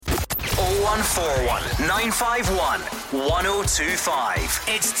0141 951 1025.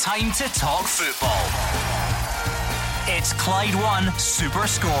 It's time to talk football. It's Clyde One Super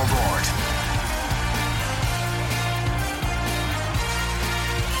Scoreboard.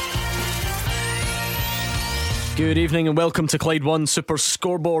 Good evening and welcome to Clyde One Super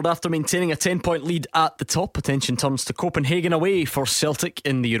Scoreboard. After maintaining a 10-point lead at the top, attention turns to Copenhagen away for Celtic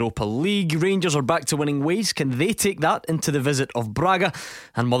in the Europa League. Rangers are back to winning ways. Can they take that into the visit of Braga?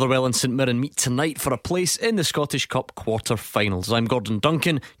 And Motherwell and St Mirren meet tonight for a place in the Scottish Cup quarter-finals. I'm Gordon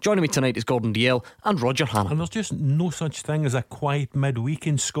Duncan. Joining me tonight is Gordon Dalziel and Roger Hannah. And there's just no such thing as a quiet midweek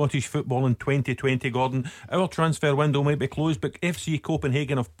in Scottish football in 2020, Gordon. Our transfer window might be closed, but FC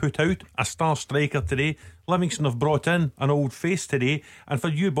Copenhagen have put out a star striker today. Livingston have brought in an old face today, and for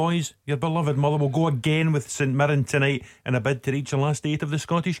you boys, your beloved Mother will go again with St Mirren tonight in a bid to reach the last 8 of the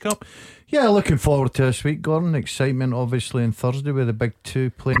Scottish Cup. Yeah, looking forward to this week, Gordon. Excitement obviously on Thursday with the big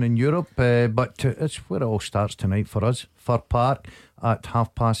two playing in Europe, but it's where it all starts tonight for us. Fir Park at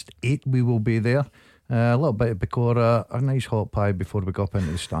 8:30 we will be there. A little bit of bacora, a nice hot pie before we go up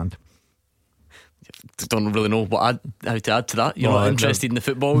into the stand. Don't really know how to add to that. You're not interested in the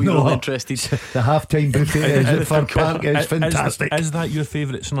football. You're not interested. The half-time buffet at Fir Park is fantastic. Is that your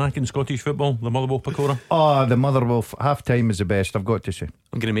favourite snack in Scottish football, the Motherwell pakora? Oh, the Motherwell half-time is the best, I've got to say.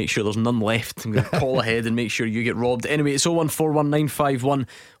 I'm going to make sure there's none left. I'm going to call ahead and make sure you get robbed. Anyway, it's 0141951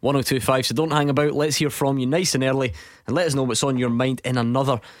 1025. So don't hang about. Let's hear from you nice and early and let us know what's on your mind in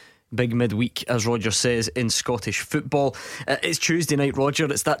another big midweek, as Roger says, in Scottish football. It's Tuesday night, Roger.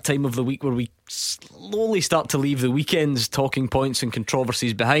 It's that time of the week where we slowly start to leave the weekend's talking points and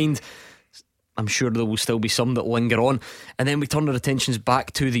controversies behind. I'm sure there will still be some that linger on, and then we turn our attentions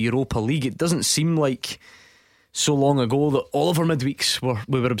back to the Europa League. It doesn't seem like so long ago that all of our midweeks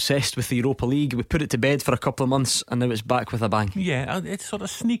we were obsessed with the Europa League. We put it to bed for a couple of months and now it's back with a bang. Yeah, it's sort of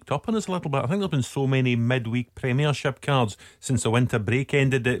sneaked up on us a little bit. I think there's been so many midweek Premiership cards since the winter break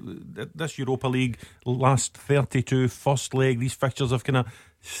ended that this Europa League last 32 first leg, these fixtures have kind of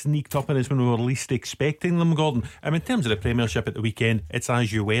sneaked up on us when we were least expecting them, Gordon. I mean, in terms of the Premiership at the weekend, it's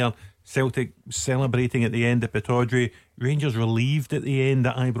as you were. Celtic celebrating at the end at Pittodrie, Rangers relieved at the end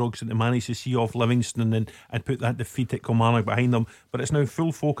at Ibrox that they managed to see off Livingston and put that defeat at Kilmarnock behind them. But it's now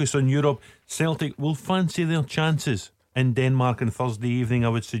full focus on Europe. Celtic will fancy their chances in Denmark on Thursday evening, I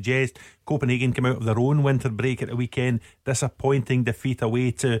would suggest. Copenhagen came out of their own winter break at the weekend. Disappointing defeat away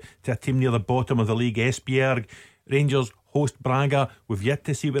to a team near the bottom of the league, Esbjerg. Rangers host Braga. We've yet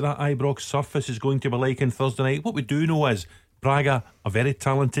to see what that Ibrox surface is going to be like on Thursday night. What we do know is Braga, a very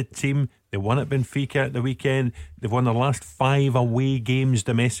talented team. They won at Benfica at the weekend. They've won their last 5 away games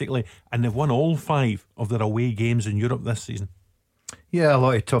domestically, and they've won all 5 of their away games in Europe this season. Yeah, a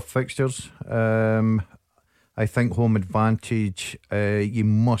lot of tough fixtures. I think home advantage, you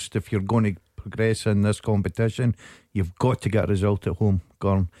must, if you're going to progress in this competition, you've got to get a result at home,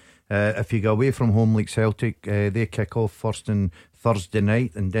 Gordon. If you go away from home like Celtic, they kick off first on Thursday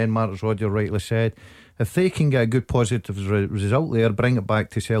night in Denmark, as Roger rightly said. If they can get a good positive result there, bring it back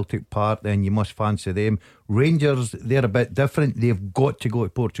to Celtic Park, then you must fancy them. Rangers, they're a bit different. They've got to go to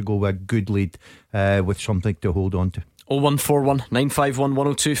Portugal with a good lead, with something to hold on to. 0141 951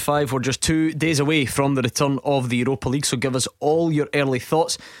 1025. We're just 2 days away from the return of the Europa League, so give us all your early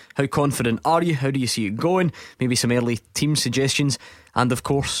thoughts. How confident are you? How do you see it going? Maybe some early team suggestions. And of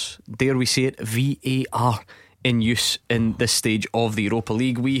course, dare we say it, VAR in use in this stage of the Europa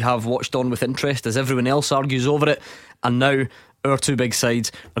League. We have watched on with interest as everyone else argues over it, and now our two big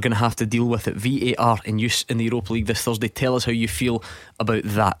sides are going to have to deal with it. VAR in use in the Europa League this Thursday. Tell us how you feel about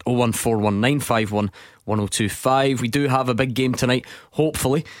that. 0141 951 1025. We do have a big game tonight,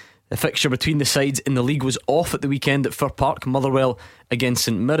 hopefully. The fixture between the sides in the league was off at the weekend at Fir Park. Motherwell against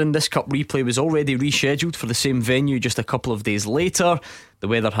St Mirren. This cup replay was already rescheduled for the same venue just a couple of days later. The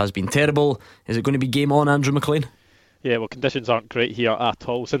weather has been terrible. Is it going to be game on, Andrew McLean? Yeah, well, conditions aren't great here at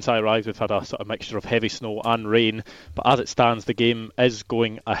all. Since I arrived, we've had a sort of mixture of heavy snow and rain. But as it stands, the game is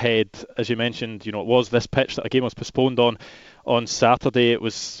going ahead. As you mentioned, it was this pitch that a game was postponed on Saturday. It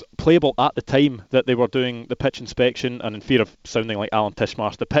was playable at the time that they were doing the pitch inspection, and in fear of sounding like Alan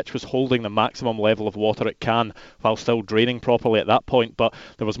Tishmarsh, the pitch was holding the maximum level of water it can while still draining properly at that point. But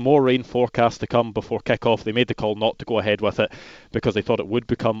there was more rain forecast to come before kick-off. They made the call not to go ahead with it because they thought it would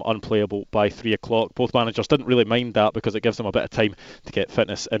become unplayable by 3 o'clock. Both managers didn't really mind that because it gives them a bit of time to get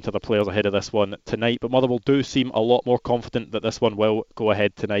fitness into their players ahead of this one tonight. But Motherwell do seem a lot more confident that this one will go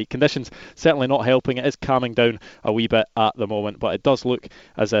ahead tonight. Conditions certainly not helping. It is calming down a wee bit at the moment, but it does look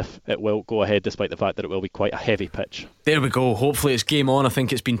as if it will go ahead, despite the fact that it will be quite a heavy pitch. There we go. Hopefully it's game on. I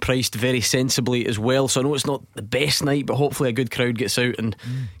think it's been priced very sensibly as well, so I know it's not the best night, but hopefully a good crowd gets out and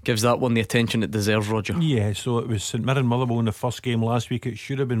gives that one the attention it deserves, Roger. Yeah, so it was St Mirren Motherwell in the first game last week. It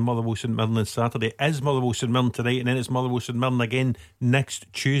should have been Motherwell St Mirren on Saturday. Is Motherwell St Mirren tonight, and then it's Motherwell St Mirren again next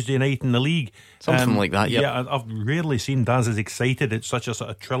Tuesday night in the league. Something like that. Yep. Yeah, I've rarely seen Daz as excited. It's such a sort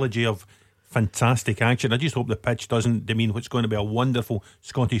of trilogy of fantastic action. I just hope the pitch doesn't demean what's going to be a wonderful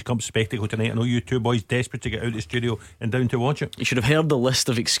Scottish Cup spectacle tonight. I know you two boys desperate to get out of the studio and down to watch it. You should have heard the list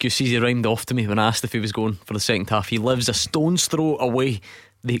of excuses he rhymed off to me when I asked if he was going for the second half. He lives a stone's throw away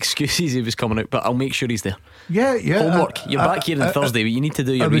the excuses he was coming out, but I'll make sure he's there. Yeah. Homework. You're back here on Thursday, but you need to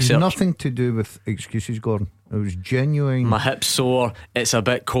do your research. research. It was nothing to do with excuses, Gordon. It was genuine. My hip's sore, it's a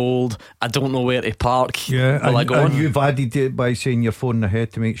bit cold, I don't know where to park. Yeah, Will I go on? And you've added it by saying you're phoning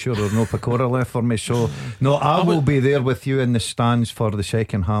ahead to make sure there's no Pecora left for me. So no, I will be there with you in the stands for the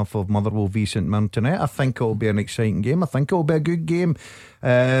second half of Motherwell v St Mirren tonight. I think it'll be an exciting game. I think it'll be a good game.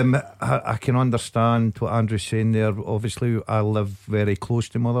 I can understand what Andrew's saying there. Obviously I live very close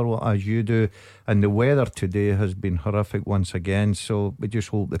to Motherwell, as you do, and the weather today has been horrific once again, so we just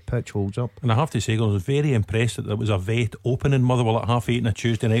hope the pitch holds up. And I have to say, I was very impressed that there was a vet open in Motherwell at 8:30 on a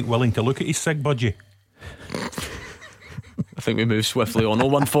Tuesday night, willing to look at his sig budgie. I think we move swiftly on.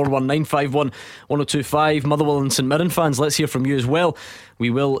 01419511025. Motherwell and St Mirren fans, let's hear from you as well. We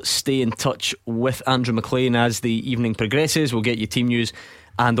will stay in touch with Andrew McLean as the evening progresses. We'll get you team news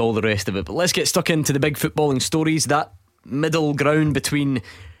and all the rest of it, but let's get stuck into the big footballing stories. That middle ground between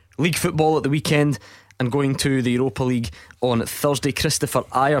league football at the weekend and going to the Europa League on Thursday. Christopher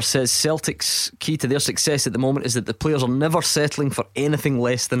Ayer says Celtic's key to their success at the moment is that the players are never settling for anything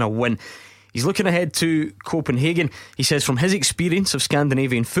less than a win. He's looking ahead to Copenhagen. He says from his experience of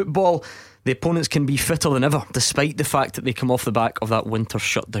Scandinavian football, the opponents can be fitter than ever, despite the fact that they come off the back of that winter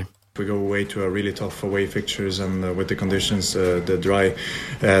shutdown. We go away to a really tough away fixtures, and with the conditions, the dry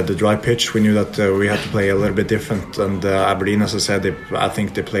pitch, we knew that we had to play a little bit different. And Aberdeen, as I said, I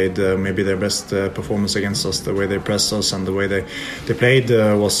think they played maybe their best performance against us. The way they pressed us and the way they played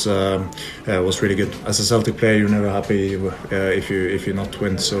was really good. As a Celtic player, you're never happy if you not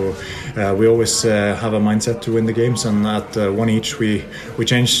win. So we always have a mindset to win the games, and at one each we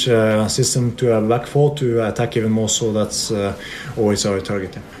changed system to a back four to attack even more. So that's always our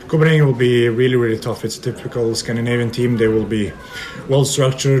target. Copenhagen will be really, really tough. It's a typical Scandinavian team. They will be well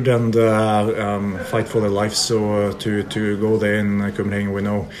structured and fight for their life. So to go there in Copenhagen, we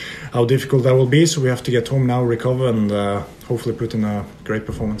know how difficult that will be. So we have to get home now, recover, and hopefully put in a great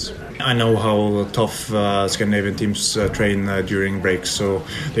performance. I know how tough Scandinavian teams train during breaks, so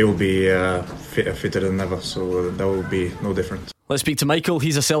they will be fitter than ever. So that will be no different. Let's speak to Michael.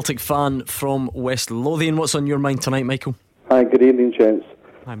 He's a Celtic fan from West Lothian. What's on your mind tonight, Michael? Hi, good evening, gents.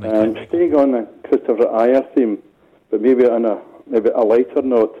 Hi, Michael. Staying on the Christopher Ayer theme, but maybe on a lighter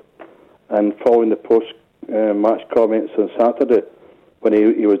note, and following the post-match comments on Saturday, when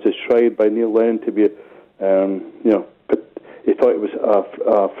he was described by Neil Lennon to be, but he thought it was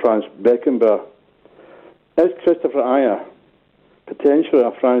Franz Beckenbauer. Is Christopher Ayer potentially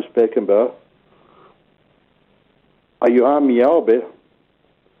a Franz Beckenbauer? Are you a Mialbe,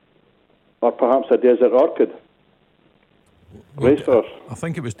 or perhaps a Desert Orchid? Racehorse. I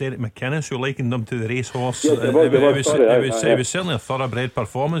think it was Derek McInnes who likened them to the racehorse. Yes, it was certainly a thoroughbred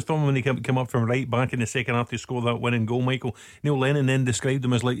performance from him when he came up from right back in the second half to score that winning goal, Michael. Neil Lennon then described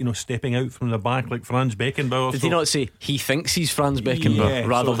him as stepping out from the back like Franz Beckenbauer. Did he not say he thinks he's Franz Beckenbauer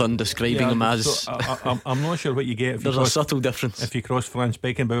rather than describing him as... I'm not sure what you get. There's a subtle difference if you cross Franz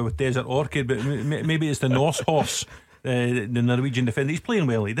Beckenbauer with Desert Orchid, but maybe it's the Norse horse. The Norwegian defender. He's playing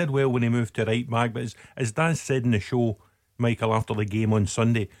well. He did well when he moved to right back, but as Dan said in the show, Michael, after the game on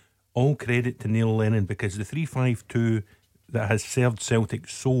Sunday, all credit to Neil Lennon, because the 3-5-2 that has served Celtic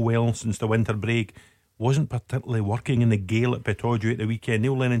so well since the winter break wasn't particularly working in the gale at Pittodrie at the weekend.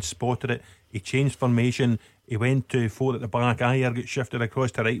 Neil Lennon spotted it. He changed formation. He went to 4 at the back. Ayer got shifted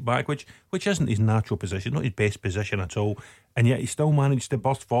across to right back, which isn't his natural position, not his best position at all. And yet he still managed to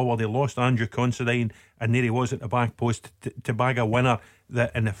burst forward. He lost Andrew Considine, and there he was at the back post to bag a winner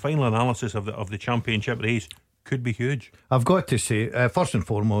that, in the final analysis of the championship race, could be huge. I've got to say, first and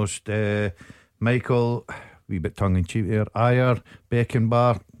foremost, Michael, wee bit tongue in cheek there, Ayer,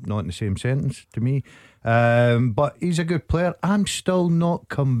 Beckenbauer, not in the same sentence to me, but he's a good player. I'm still not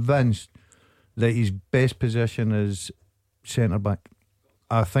convinced that his best position is centre back.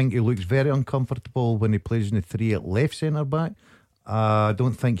 I think he looks very uncomfortable when he plays in the 3 at left centre back. I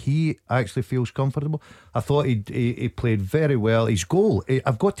don't think he actually feels comfortable. I thought he played very well. His goal,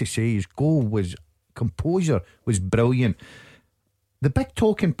 I've got to say, his goal was composure was brilliant. The big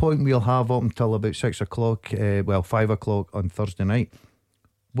talking point we'll have up until about 6 o'clock, 5 o'clock on Thursday night,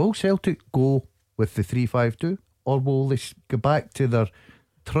 will Celtic go with the 3-5-2, or will they go back to their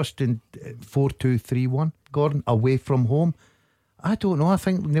trusting 4-2-3-1, Gordon, away from home? I don't know. I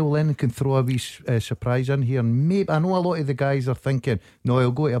think Neil Lennon can throw a wee surprise in here. And maybe, I know a lot of the guys are thinking, no,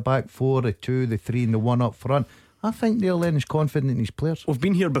 he'll go to a back 4, the 2, the 3 and the 1 up front. I think Neil Lennon's confident in his players. We've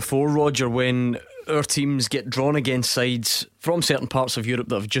been here before, Roger, when our teams get drawn against sides from certain parts of Europe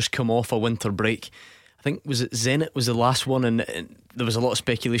that have just come off a winter break. I think, was it Zenit was the last one, and there was a lot of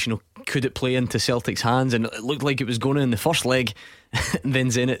speculation of could it play into Celtic's hands, and it looked like it was going in the first leg. And then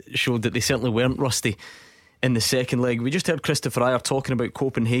Zenit showed that they certainly weren't rusty in the second leg. We just heard Christopher Ayer talking about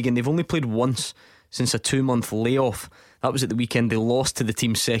Copenhagen. They've only played once since a 2-month layoff. That was at the weekend. They lost to the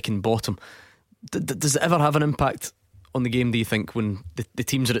team's second bottom. Does it ever have an impact on the game, do you think, when the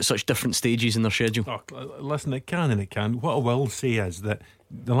teams are at such different stages in their schedule? Oh, listen, it can and it can. What I will say is that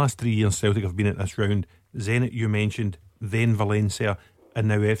the last 3 years Celtic have been at this round. Zenit, you mentioned, then Valencia, and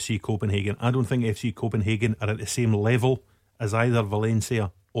now FC Copenhagen. I don't think FC Copenhagen are at the same level as either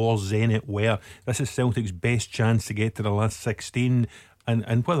Valencia or Zenit were. This is Celtic's best chance to get to the last 16,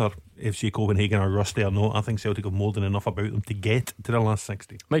 and whether FC Copenhagen are rusty or not, I think Celtic have more than enough about them to get to the last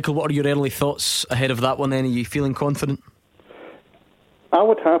 60. Michael, what are your early thoughts ahead of that one then? Are you feeling confident? I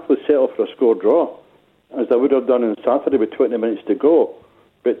would happily settle for a score draw, as I would have done on Saturday with 20 minutes to go.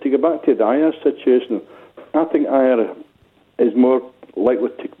 But to go back to the Ayer situation, I think Ayer is more likely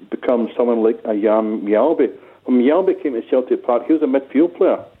to become someone like a Jan Mjällby. When Mjällby came to Celtic Park, he was a midfield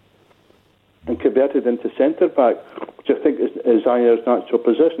player and converted into centre-back, which I think is Ayer's natural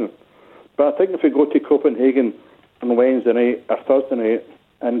position. But I think if we go to Copenhagen on Wednesday night or Thursday night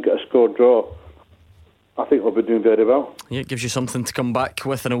and get a score draw, I think we'll be doing very well. Yeah, it gives you something to come back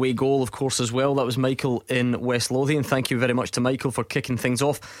with. An away goal, of course, as well. That was Michael in West Lothian. Thank you very much to Michael for kicking things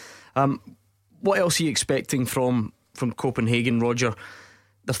off. What else are you expecting from Copenhagen, Roger?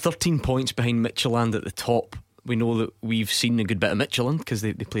 They're 13 points behind Midtjylland at the top. We know that we've seen a good bit of Midtjylland because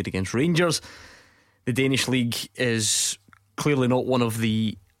they played against Rangers. The Danish league is clearly not one of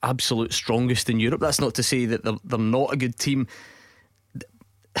the absolute strongest in Europe. That's not to say that they're not a good team.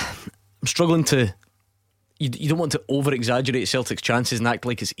 I'm struggling to... You don't want to over-exaggerate Celtic's chances and act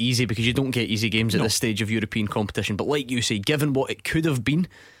like it's easy, because you don't get easy games at this stage of European competition. But like you say, given what it could have been,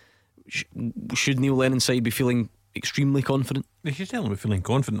 should Neil Lennon's side be feeling extremely confident? They should certainly be feeling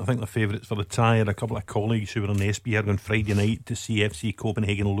confident. I think the favourites for the tie are a couple of colleagues who were on Esbjerg on Friday night to see FC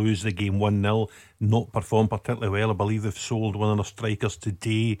Copenhagen lose the game 1-0, not perform particularly well. I believe they've sold one of their strikers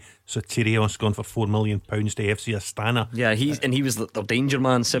today. Soterios gone for £4 million to FC Astana. Yeah, he was their danger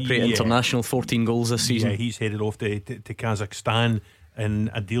man, Cypriot international, 14 goals this season. Yeah, he's headed off to Kazakhstan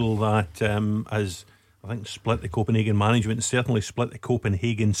in a deal that has, I think, split the Copenhagen management, certainly split the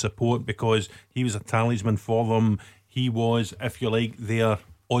Copenhagen support, because he was a talisman for them. He was, if you like, their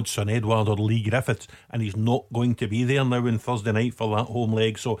Odsonne Edouard or Lee Griffiths, and he's not going to be there now on Thursday night for that home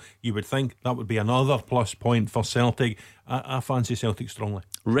leg. So you would think that would be another plus point for Celtic. I fancy Celtic strongly.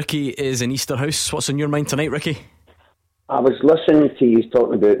 Ricky is in Easterhouse. What's on your mind tonight, Ricky? I was listening to you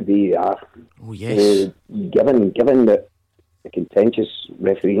talking about VAR. Oh yes. Given that the contentious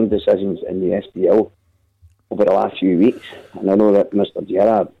refereeing decisions in the SPL over the last few weeks, and I know that Mr.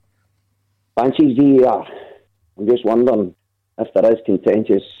 Gerrard fancies VAR, I'm just wondering if there is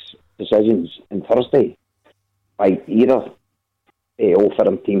contentious decisions on Thursday by either Old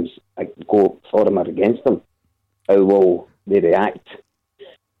Firm teams go for them or against them. How will they react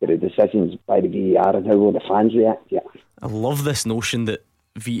to the decisions by the VAR, and how will the fans react? Yeah, I love this notion that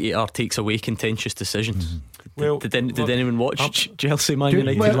VAR takes away contentious decisions. Well, did anyone watch Chelsea Man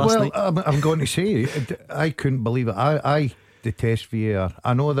United last night? I'm going to say I couldn't believe it. I detest VAR.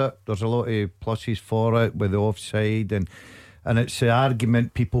 I know that there's a lot of pluses for it with the offside, and it's the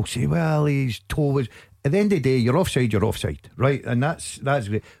argument people say, well, his toe was. At the end of the day, you're offside, right? And that's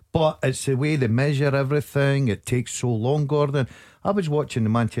great. But it's the way they measure everything. It takes so long, Gordon. I was watching the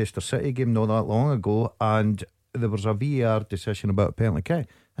Manchester City game not that long ago, and there was a VAR decision about a penalty kick,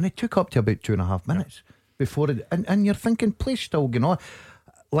 and it took up to about 2.5 minutes before it. And you're thinking, play still going on.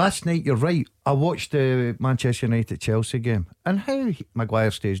 Last night, you're right, I watched the Manchester United Chelsea game, and how Maguire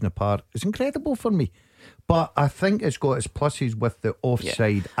stays in the park is incredible for me. But I think it's got its pluses with the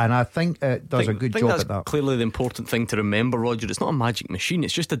offside, and I think it does a good job at that. Clearly the important thing to remember, Roger. It's not a magic machine,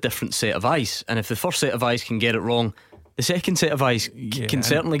 it's just a different set of eyes. And if the first set of eyes can get it wrong, the second set of eyes can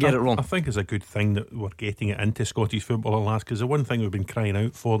certainly get it wrong. I think it's a good thing that we're getting it into Scottish football at last, because the one thing we've been crying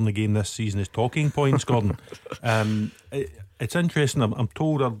out for in the game this season is talking points, Gordon. It's interesting. I'm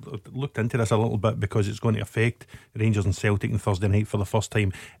told, I've looked into this a little bit because it's going to affect Rangers and Celtic on Thursday night for the first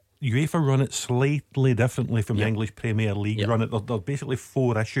time. UEFA run it slightly differently from the English Premier League run it. There's basically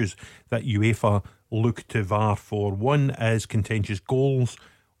 4 issues that UEFA look to VAR for. One is contentious goals,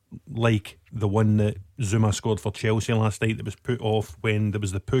 like the one that Zuma scored for Chelsea last night that was put off when there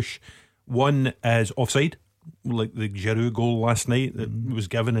was the push. One is offside, like the Giroud goal last night that was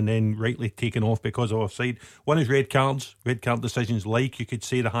given and then rightly taken off because of offside. One is red card decisions, like you could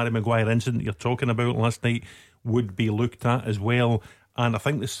say the Harry Maguire incident you're talking about last night would be looked at as well. And I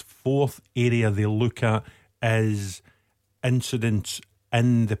think this 4th area they look at is incidents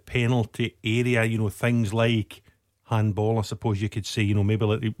in the penalty area, things like handball, I suppose you could say, maybe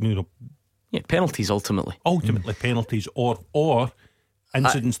like, penalties ultimately penalties or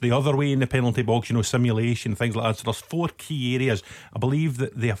incidents the other way in the penalty box, simulation, things like that. So there's 4 key areas. I believe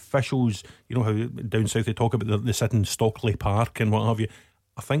that the officials, how down south they talk about they sit in Stockley Park and what have you.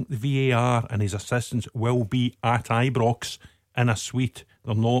 I think the VAR and his assistants will be at Ibrox in a suite.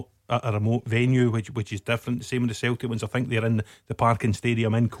 They're not at a remote venue, which is different. The same with the Celtic ones. I think they're in the Parken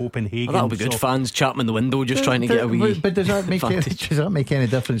Stadium in Copenhagen. That'll be good. Fans chatting in the window, just trying to get a wee. But does that make any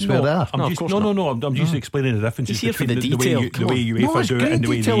difference where they are? I'm just explaining the differences between the way UEFA do it and the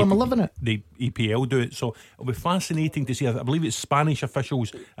way the EPL do it. So it'll be fascinating to see. I believe it's Spanish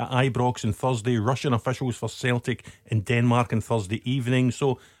officials at Ibrox on Thursday, Russian officials for Celtic in Denmark on Thursday evening.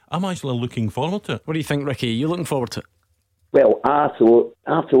 So I'm actually looking forward to it. What do you think, Ricky? Are you looking forward to it? Well, I thought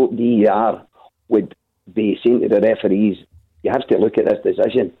VAR would be saying to the referees, you have to look at this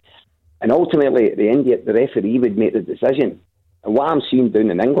decision. And ultimately, at the end, the referee would make the decision. And what I'm seeing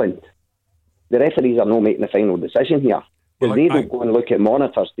down in England, the referees are not making the final decision here. Because they don't go and look at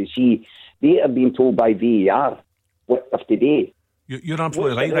monitors to see. They are being told by VAR what of today. You're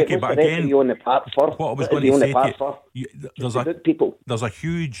absolutely right, Ricky. But again, on the part for? What I was going to say to you, there's a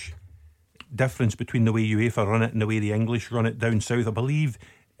huge difference between the way UEFA run it and the way the English run it down south. I believe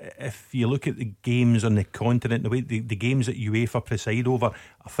if you look at the games on the continent, the way the games that UEFA preside over,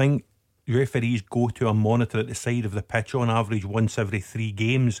 I think referees go to a monitor at the side of the pitch on average once every 3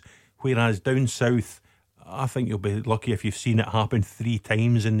 games, whereas down south I think you'll be lucky if you've seen it happen 3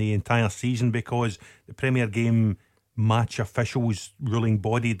 times in the entire season, because the Premier Game match officials ruling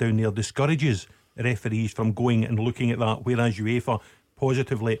body down there discourages referees from going and looking at that, whereas UEFA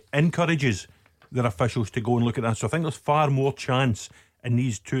positively encourages their officials to go and look at that. So I think there's far more chance in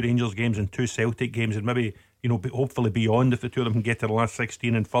these 2 Rangers games and 2 Celtic games, and maybe, hopefully beyond, if the 2 of them can get to the last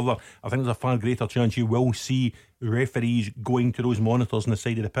 16 and further. I think there's a far greater chance you will see referees going to those monitors on the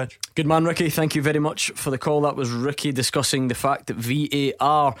side of the pitch. Good man, Ricky. Thank you very much for the call. That was Ricky discussing the fact that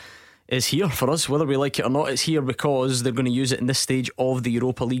VAR is here for us, whether we like it or not. It's here because they're going to use it in this stage of the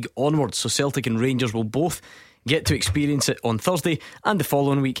Europa League onwards. So Celtic and Rangers will both get to experience it on Thursday and the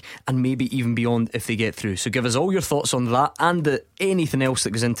following week, and maybe even beyond if they get through. So give us all your thoughts on that and anything else that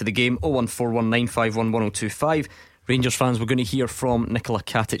goes into the game. 01419511025. Rangers fans, we're going to hear from Nikola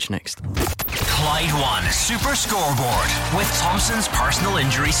Katic next. Clyde One Super Scoreboard with Thompson's personal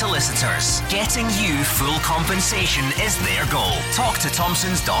injury solicitors. Getting you full compensation is their goal. Talk to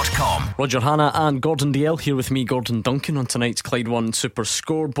Thompsons.com. Roger Hanna and Gordon Dalziel here with me, Gordon Duncan, on tonight's Clyde One Super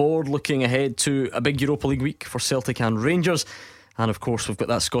Scoreboard, looking ahead to a big Europa League week for Celtic and Rangers. And of course we've got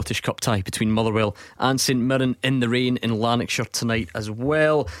that Scottish Cup tie between Motherwell and St Mirren in the rain in Lanarkshire tonight as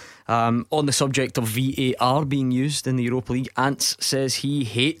well. On the subject of VAR being used in the Europa League, Ants says he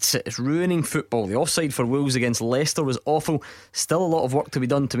hates it. It's ruining football. The offside for Wolves against Leicester was awful. Still a lot of work to be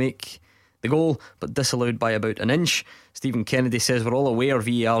done to make the goal, but disallowed by about an inch. Stephen Kennedy says we're all aware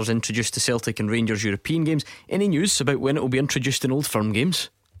VAR is introduced to Celtic and Rangers European games. Any news about when it will be introduced in Old Firm games?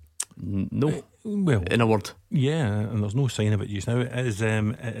 No. Well, in a word, yeah, and there's no sign of it just now. It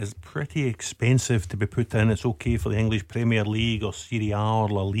is pretty expensive to be put in. It's okay for the English Premier League or Serie A or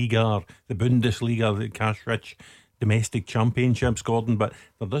La Liga or the Bundesliga, the cash-rich domestic championships, Gordon, but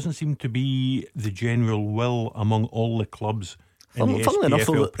there doesn't seem to be the general will among all the clubs in the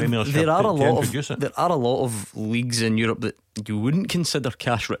SPFL Premiership there are to introduce it. There are a lot of leagues in Europe that you wouldn't consider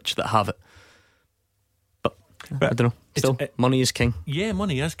cash-rich that have it. But I don't know. Still, money is king. Yeah,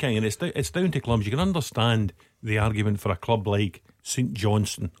 money is king, and it's down to clubs. You can understand the argument for a club like St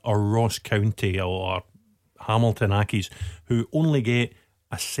Johnstone or Ross County or Hamilton Accies, who only get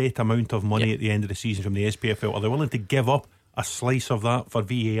a set amount of money at the end of the season from the SPFL. Are they willing to give up a slice of that for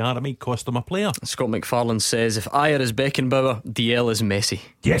VAR? It might cost them a player. Scott McFarlane says if Ayer is Beckenbauer, DL is Messi.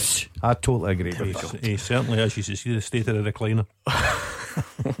 Yes, I totally agree with you. He certainly is. You should see the state of the recliner.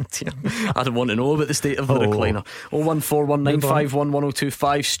 I don't want to know about the state of the recliner.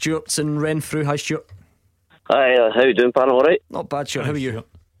 01419511025. Stuart's in Renfrew. Hi, Stuart. Hi, how you doing, panel? All right? Not bad, sure. How are you?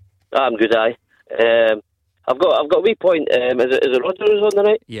 I'm good. Aye. I've got a wee point. Is it Roger who's on the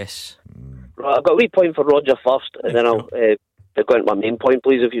night? Yes. Right, I've got a wee point for Roger first, and then I'll go into my main point,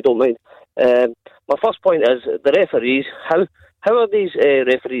 please, if you don't mind. My first point is the referees. How are these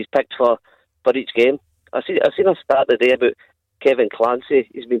referees picked for each game? I seen a stat today about Kevin Clancy.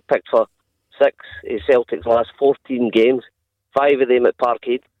 He's been picked for 6 Celtic's last 14 games, 5 of them at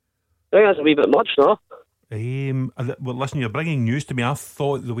Parkhead. I think that's a wee bit much, no? Well, listen, you're bringing news to me. I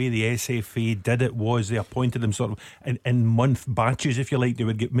thought the way the SFA did it was they appointed them sort of in month batches, if you like. They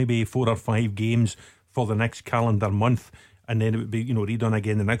would get maybe 4 or 5 games for the next calendar month, and then it would be, redone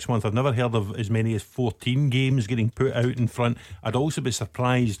again the next month. I've never heard of as many as 14 games getting put out in front. I'd also be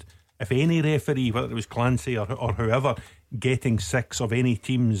surprised if any referee, whether it was Clancy or whoever, getting 6 of any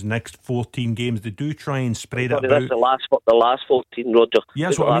team's next 14 games. They do try and spread it about. That's the last 14, Roger. Yeah,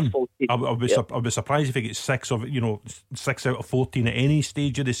 that's what I mean. I'll be surprised if he gets 6 of 6 out of 14 at any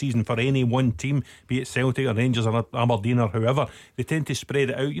stage of the season for any one team, be it Celtic or Rangers or Aberdeen or whoever. They tend to spread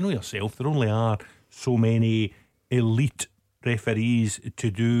it out. You know yourself, there only are so many elite referees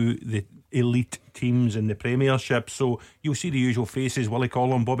to do the elite teams in the Premiership, so you'll see the usual faces: Willie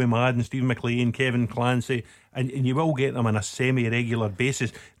Collum, Bobby Madden, Stephen McLean, Kevin Clancy, and you will get them on a semi-regular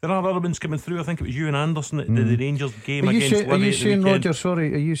basis. There are other ones coming through. I think it was you and Anderson that did the Rangers game against Livy. Are you saying, Roger,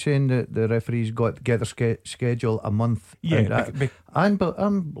 sorry, are you saying that the referees got to get their schedule a month? Yeah,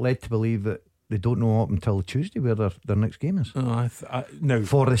 I'm led to believe that they don't know up until Tuesday where their next game is. Now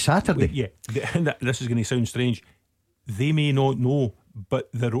for the Saturday. Yeah, this is going to sound strange. They may not know, but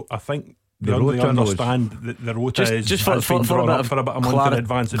I think they understand that the rota is just for a bit of month in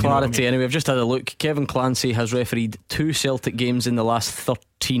advance. Clarity, anyway, I've just had a look. Kevin Clancy has refereed 2 Celtic games in the last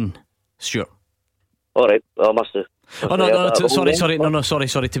 13. Stuart. Alright, I must have.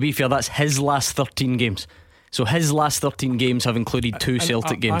 Sorry. To be fair, that's his last 13 games. So his last 13 games have included 2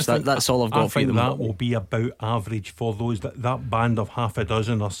 Celtic games. That's all I've got for you. That will be about average for those that band of half a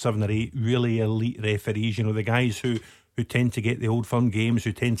dozen or 7 or 8 really elite referees. The guys who tend to get the Old Firm games,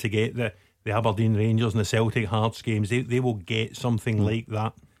 who tend to get the Aberdeen Rangers and the Celtic Hearts games. They will get something like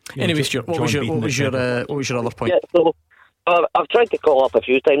that. Anyway, Stuart, what was your other point? Yeah, so I've tried to call up a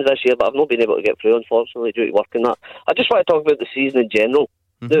few times this year, but I've not been able to get through, unfortunately, due to work and that. I just want to talk about the season in general.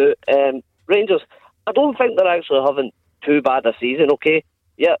 The Rangers, I don't think they're actually having too bad a season, okay?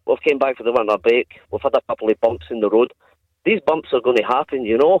 Yeah, we've came back for the winter break. We've had a couple of bumps in the road. These bumps are going to happen,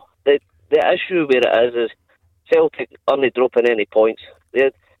 The issue where it is Celtic aren't dropping any points.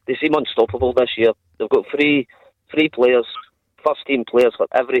 They seem unstoppable this year. They've got three players, first team players for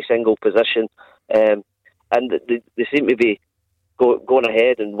every single position, and they seem to be going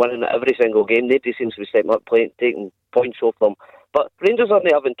ahead and winning every single game. Nobody seems to be stepping up, taking points off them. But Rangers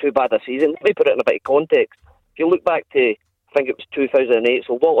aren't having too bad a season. Let me put it in a bit of context. If you look back to, I think it was 2008,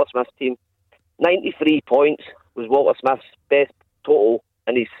 so Walter Smith's team, 93 points was Walter Smith's best total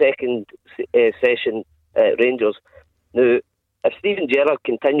in his second session at Rangers. Now, if Steven Gerrard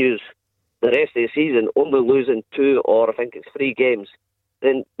continues the rest of the season only losing 2 or I think it's 3 games,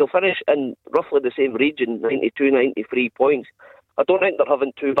 then they'll finish in roughly the same region, 92, 93 points. I don't think they're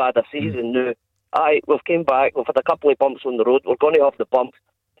having too bad a season now. We've came back, we've had a couple of bumps on the road, we're going to have the bumps.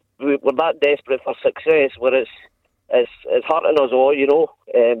 We're that desperate for success where it's hurting us all,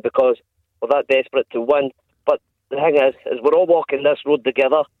 because we're that desperate to win. But the thing is we're all walking this road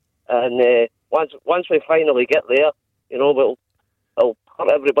together, and once we finally get there, it'll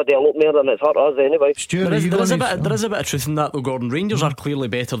hurt everybody a lot more than it's hurt us anyway. Stuart, there is a bit of truth in that though, Gordon. Rangers are clearly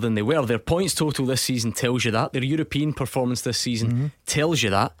better than they were. Their points total this season tells you that. Their European performance this season tells you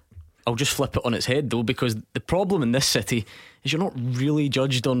that. I'll just flip it on its head though, because the problem in this city is you're not really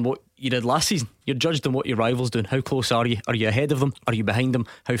judged on what you did last season. You're judged on what your rivals doing. How close are you? Are you ahead of them? Are you behind them?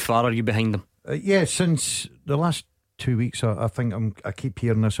 How far are you behind them? Since the last 2 weeks I think I keep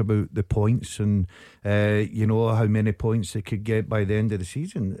hearing this about the points and how many points they could get by the end of the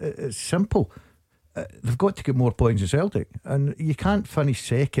season. It's simple. They've got to get more points than Celtic, and you can't finish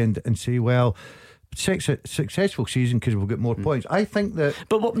second and say, well, successful season because we'll get more points. I think that.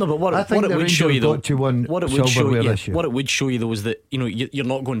 What it would show you though, what it would show you though is that you're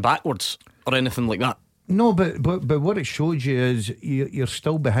not going backwards or anything like that. No, but what it shows you is you're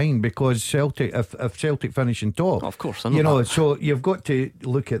still behind, because Celtic, if Celtic finish in top, of course, so you've got to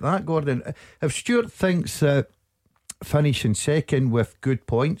look at that, Gordon. If Stuart thinks that finishing second with good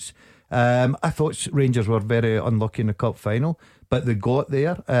points, I thought Rangers were very unlucky in the cup final, but they got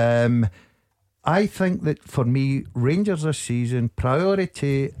there. I think that for me, Rangers this season,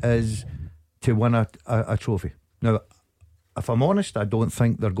 priority is to win a trophy. Now, if I'm honest, I don't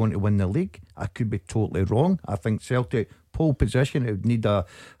think they're going to win the league. I could be totally wrong. I think Celtic, pole position, it would need a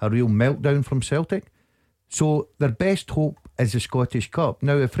real meltdown from Celtic. So their best hope is the Scottish Cup.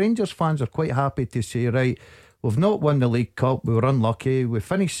 Now, if Rangers fans are quite happy to say, right, we've not won the League Cup, we were unlucky, we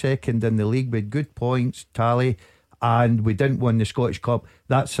finished second in the league with good points tally, and we didn't win the Scottish Cup,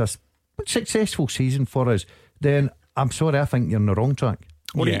 that's a successful season for us, then I'm sorry, I think you're on the wrong track.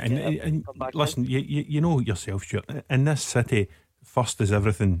 And listen, you know yourself, Stuart, in this city, first is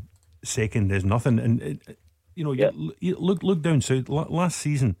everything, second is nothing. And you look down south. Last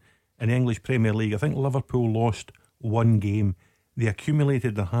season in the English Premier League, I think Liverpool lost one game. They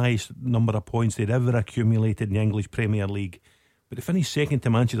accumulated the highest number of points they'd ever accumulated in the English Premier League, but they finished second to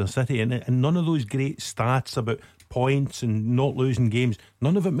Manchester City, and none of those great stats about points and not losing games,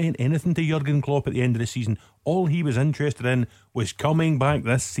 none of it meant anything to Jurgen Klopp at the end of the season. All he was interested in was coming back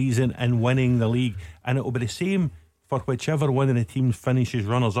this season and winning the league, and it will be the same for whichever one of the teams finishes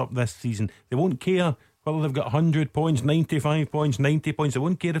runners up this season. They won't care whether they've got 100 points, 95 points, 90 points. They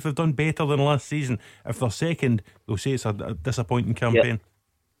won't care if they've done better than last season. If they're second, they'll say it's a disappointing campaign.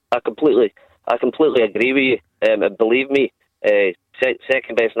 I completely agree with you, and believe me,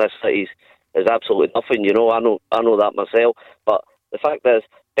 second best in this city is absolutely nothing. You know, I know that myself. But the fact is,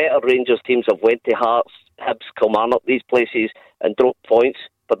 better Rangers teams have went to Hearts, Hibs, Kilmarnock, these places, and dropped points.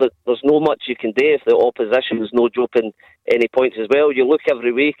 But there's no much you can do if the opposition is no dropping any points as well. You look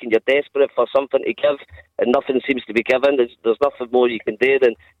every week and you're desperate for something to give, and nothing seems to be given. There's nothing more you can do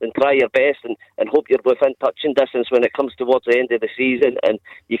than try your best and hope you're within touching distance when it comes towards the end of the season, and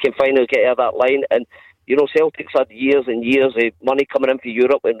you can finally get out of that line. And you know, Celtic's had years and years of money coming in for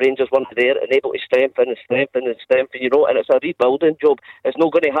Europe when Rangers weren't there, and able to strengthen, you know, and it's a rebuilding job. It's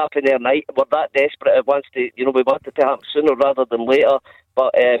not going to happen overnight. We're that desperate it wants to, you know, we want it to happen sooner rather than later.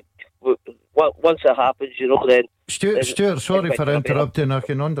 But once it happens, you know, then Stuart, sorry for interrupting. I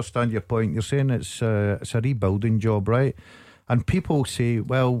can understand your point. You're saying it's a rebuilding job, right? And people say,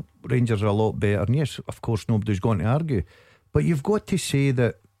 well, Rangers are a lot better, and yes, of course, nobody's going to argue, but you've got to say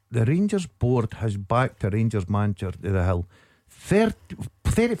that the Rangers board has backed the Rangers manager to the hill,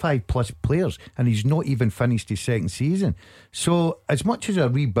 35 plus players, and he's not even finished his second season. So as much as a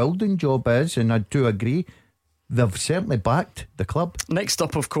rebuilding job is, and I do agree, they've certainly backed the club. Next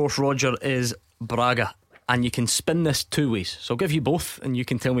up, of course, Roger, is Braga, and you can spin this two ways, so I'll give you both and you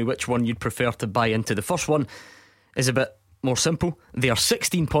can tell me which one you'd prefer to buy into. The first one is a bit more simple. They are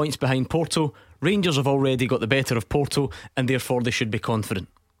 16 points behind Porto. Rangers have already got the better of Porto, and therefore they should be confident.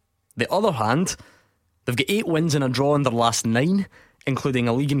 The other hand, they've got 8 wins and a draw in their last 9, including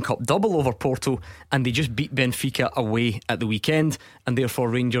a League and Cup double over Porto, and they just beat Benfica away at the weekend, and therefore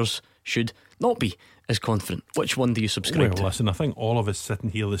Rangers should not be as confident. Which one do you subscribe to? Listen, I think all of us sitting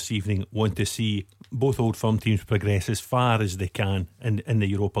here this evening want to see both Old Firm teams progress as far as they can in the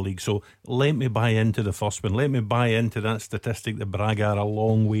Europa League. So let me buy into the first one. Let me buy into that statistic that Braga are a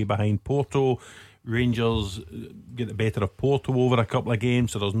long way behind Porto. Rangers get the better of Porto over a couple of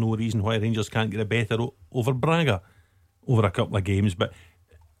games, so there's no reason why Rangers can't get the better over Braga over a couple of games. But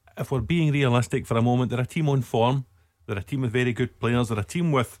if we're being realistic for a moment, they're a team on form, they're a team with very good players, they're a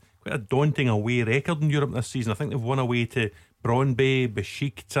team with quite a daunting away record in Europe this season. I think they've won away to Brøndby,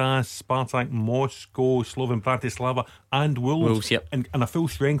 Besiktas, Spartak Moscow, Slovan Bratislava and Wolves, yep. and a full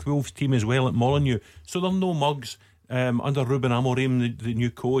strength Wolves team as well at Molineux. So they're no mugs. Under Ruben Amorim, the new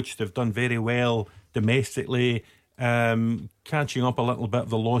coach, they've done very well domestically, catching up a little bit of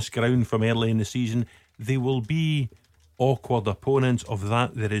the lost ground from early in the season. They will be awkward opponents, of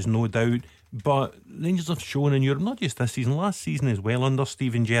that there is no doubt. But Rangers have shown in Europe, not just this season, last season as well under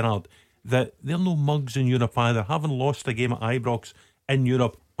Steven Gerrard, that they're no mugs in Europe either. Haven't lost a game at Ibrox in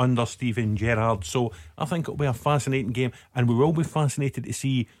Europe under Steven Gerrard. So I think it'll be a fascinating game, and we will be fascinated to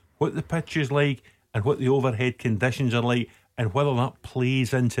see what the pitch is like and what the overhead conditions are like, and whether that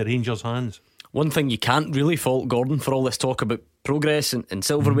plays into Rangers' hands. One thing you can't really fault Gordon, for all this talk about progress and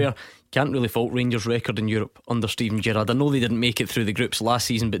silverware, can't really fault Rangers' record in Europe under Steven Gerrard. I know they didn't make it through the groups last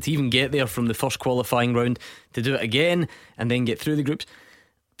season, but to even get there from the first qualifying round, to do it again and then get through the groups,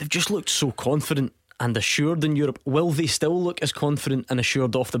 they've just looked so confident and assured in Europe. Will they still look as confident and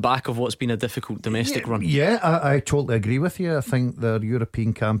assured off the back of what's been a difficult domestic run? Yeah, I totally agree with you. I think their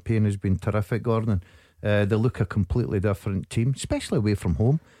European campaign has been terrific, Gordon. They look a completely different team, especially away from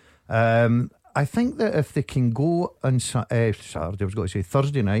home. I think that if they can go on Saturday, I was going to say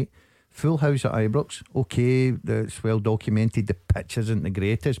Thursday night, full house at Ibrox. Okay, it's well documented, the pitch isn't the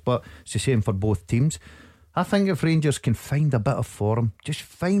greatest, but it's the same for both teams. I think if Rangers can find a bit of form, just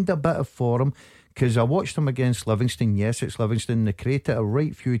find a bit of form, because I watched them against Livingston. Yes, it's Livingston. They created a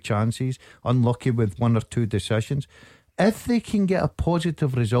right few chances, unlucky with one or two decisions. If they can get a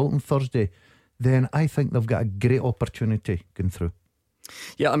positive result on Thursday, then I think they've got a great opportunity going through.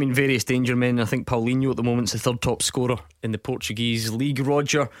 Yeah, I mean, various danger men. I think Paulinho at the moment's the third top scorer in the Portuguese league,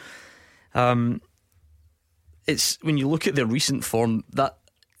 Roger. It's when you look at their recent form, that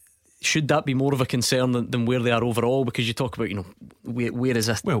should that be more of a concern than where they are overall? Because you talk about, where is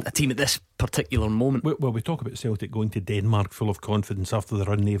a team at this particular moment? Well, we talk about Celtic going to Denmark full of confidence after the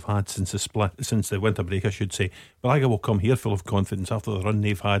run they've had since the winter break, I should say. Braga will come here full of confidence after the run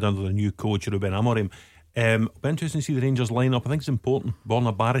they've had under the new coach Ruben Amorim. It'll be interesting to see the Rangers line up. I think it's important.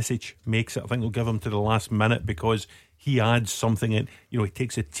 Borna Barisic makes it. I think they'll give him to the last minute because he adds something in. He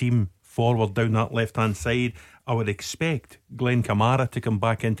takes a team forward down that left hand side. I would expect Glenn Kamara to come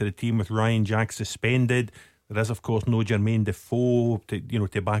back into the team with Ryan Jack suspended. There is, of course, no Jermaine Defoe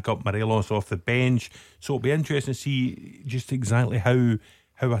to back up Morelos off the bench. So it'll be interesting to see just exactly how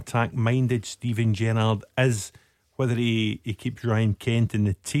attack minded Steven Gerrard is. Whether he keeps Ryan Kent in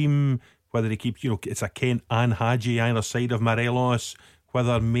the team, whether he keeps it's a Kent and Hadji either side of Morelos,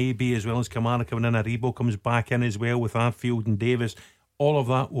 whether maybe as well as Kamara coming in, Aribo comes back in as well with Arfield and Davis. All of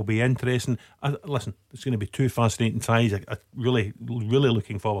that will be interesting. Listen, it's going to be two fascinating ties. I really, really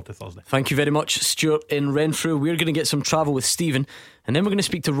looking forward to Thursday. Thank you very much, Stuart in Renfrew. We're going to get some travel with Stephen, and then we're going to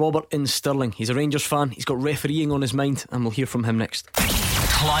speak to Robert in Stirling. He's a Rangers fan. He's got refereeing on his mind, and we'll hear from him next.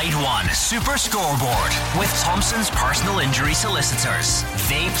 Clyde One Super Scoreboard with Thompson's personal injury solicitors.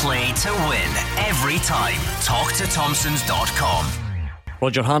 They play to win every time. Talk to Thompsons.com.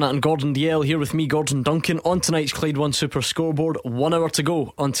 Roger Hannah and Gordon Dalziel here with me, Gordon Duncan, on tonight's Clyde One Super Scoreboard. 1 hour to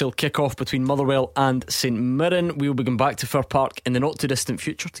go until kick-off between Motherwell and St Mirren. We'll be going back to Fir Park in the not too distant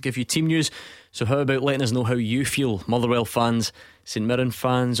future to give you team news. So how about letting us know how you feel, Motherwell fans, St Mirren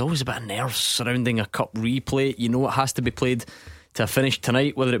fans? Always a bit of nerves surrounding a cup replay. It has to be played to a finish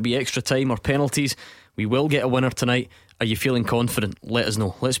tonight, whether it be extra time or penalties. We will get a winner tonight. Are you feeling confident? Let us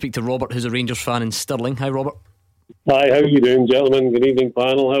know. Let's speak to Robert, who's a Rangers fan in Stirling. Hi, Robert. Hi, how are you doing, gentlemen? Good evening,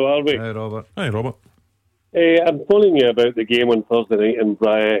 panel. How are we? Hi, Robert. Hi, Robert. I'm calling you about the game on Thursday night in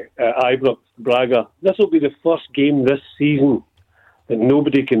Ibrox, Braga. This will be the first game this season that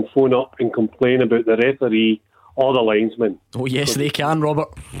nobody can phone up and complain about the referee or the linesman. Oh, yes, they can, Robert.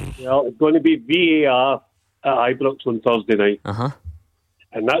 Well, it's going to be VAR at Ibrox on Thursday night.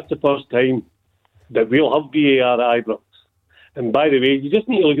 And that's the first time that we'll have VAR at Ibrox. And by the way, you just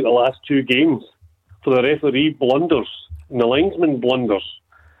need to look at the last two games for the referee blunders and the linesman blunders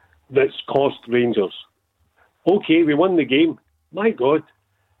that's cost Rangers. Okay, we won the game. My God,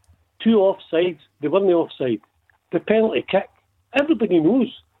 2 offsides. They weren't the offside. The penalty kick. Everybody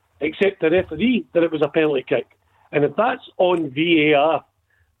knows, except the referee, that it was a penalty kick. And if that's on VAR,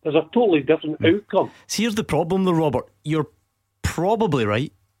 there's a totally different outcome. See, here's the problem though, Robert. You're probably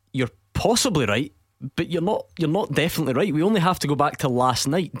right. You're possibly right. But you're not definitely right. We only have to go back to last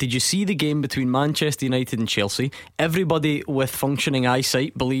night. Did you see the game between Manchester United and Chelsea? Everybody with functioning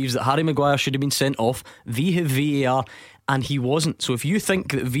eyesight believes that Harry Maguire should have been sent off via VAR, and he wasn't. So if you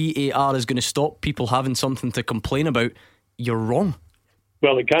think that VAR is going to stop people having something to complain about, you're wrong.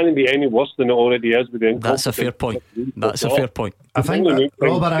 Well, it can't be any worse than it already is with the That's a fair point. That's a fair point. I think,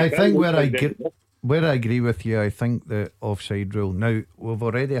 Robert, where I agree with you, I think the offside rule. Now, we've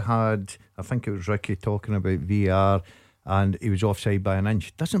already had, I think it was Ricky talking about VAR, and he was offside by an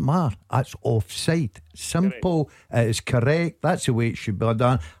inch. Doesn't matter. That's offside. Simple. It is correct. That's the way it should be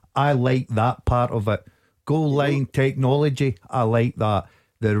done. I like that part of it. Goal line technology, I like that.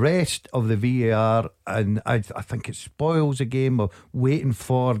 The rest of the VAR, and I think it spoils the game of waiting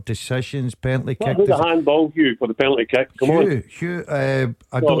for decisions. Penalty kick. Who's the handball, Hugh, for the penalty kick? Come on, Hugh.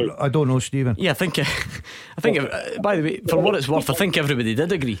 I don't know, Stephen. Yeah, I think. By the way, for what it's worth, I think everybody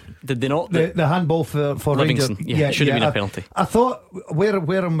did agree. Did they not? The handball for Livingston. Rangers. Yeah, it should have been a penalty. I thought where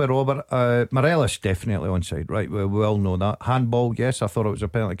am I, Robert? Morelos definitely onside, right? We all know that. Handball, yes, I thought it was a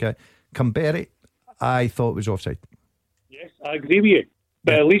penalty kick. Camberry, I thought it was offside. Yes, I agree with you.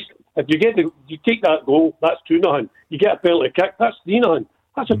 But at least if you take that goal, that's 2-0. You get a penalty kick, that's 3-0.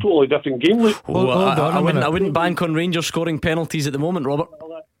 That's a totally different game, Luke. I wouldn't bank on Rangers scoring penalties at the moment, Robert. Well,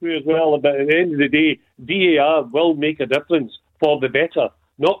 that's true as well. But at the end of the day, VAR will make a difference for the better,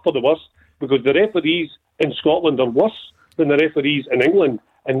 not for the worse, because the referees in Scotland are worse than the referees in England,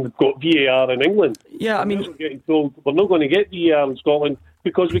 and we've got VAR in England. Yeah, I mean, we're getting told we're not going to get VAR in Scotland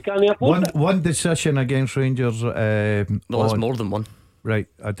because we can't afford it. One decision against Rangers. There's more than one. Right,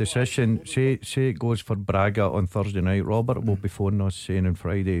 a decision. Say it goes for Braga on Thursday night. Robert will be phoning us saying on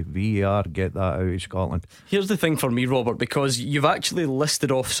Friday, VAR, get that out of Scotland. Here's the thing for me, Robert, because you've actually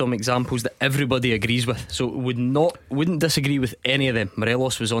listed off some examples that everybody agrees with, so wouldn't disagree with any of them.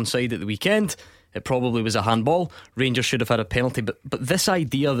 Morelos was onside at the weekend. it probably was a handball. Rangers should have had a penalty. But this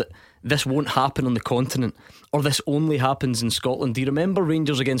idea that this won't happen on the continent, or this only happens in Scotland. Do you remember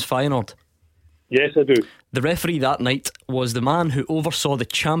Rangers against Feyenoord? Yes, I do. The referee that night was the man who oversaw the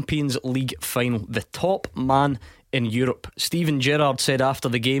Champions League final, the top man in Europe. Steven Gerrard said after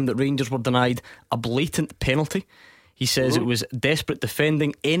the game that Rangers were denied a blatant penalty. He says it was desperate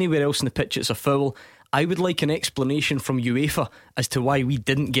defending. Anywhere else in the pitch it's a foul. I would like an explanation from UEFA as to why we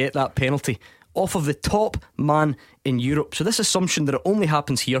didn't get that penalty off of the top man in Europe. So this assumption that it only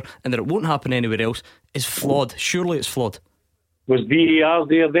happens here and that it won't happen anywhere else is flawed. Surely it's flawed. Was VAR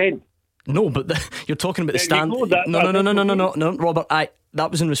there then? No, but you're talking about the stand. No, Robert. That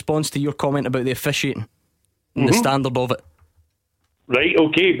was in response to your comment about the officiating and the standard of it. Right,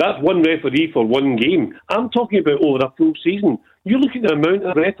 okay, that's one referee for one game. I'm talking about over a full season. You look at the amount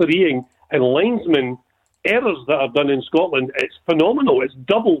of refereeing and linesman errors that are done in Scotland. It's phenomenal. It's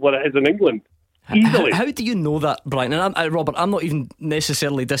double what it is in England. Easily. How do you know that, Brian? And Robert, I'm not even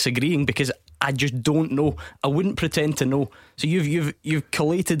necessarily disagreeing, because I just don't know. I wouldn't pretend to know. So you've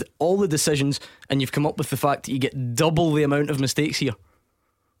collated all the decisions and you've come up with the fact that you get double the amount of mistakes here.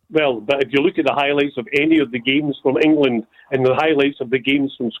 Well, but if you look at the highlights of any of the games from England and the highlights of the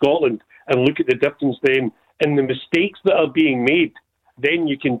games from Scotland, and look at the difference then in the mistakes that are being made, then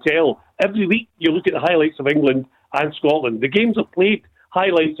you can tell. Every week you look at the highlights of England and Scotland. The games are played,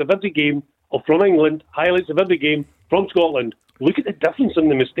 highlights of every game from England, highlights of every game from Scotland. Look at the difference in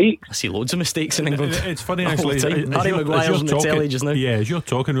the mistakes. I see loads of mistakes in England. It's funny actually. Harry Maguire's on the telly just now. Yeah, as you're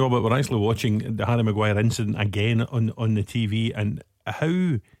talking, Robert, we're actually watching the Harry Maguire incident again on the TV, and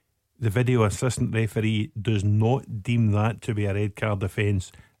how the video assistant referee does not deem that to be a red card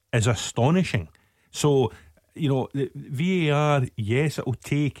offence is astonishing. So, you know, the VAR, yes, it'll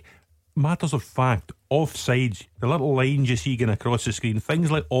take matters of fact, offsides, the little lines you see going across the screen,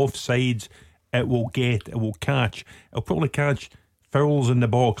 things like offsides, it will catch. It'll probably catch fouls in the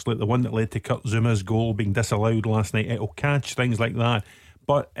box, like the one that led to Kurt Zuma's goal being disallowed last night. It'll catch things like that.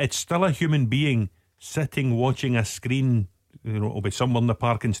 But it's still a human being sitting watching a screen. You know, it'll be somewhere in the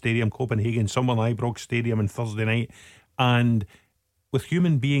Parken Stadium, Copenhagen, somewhere in Ibrox Stadium on Thursday night, and with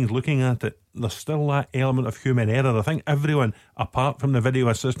human beings looking at it, there's still that element of human error. I think everyone, apart from the video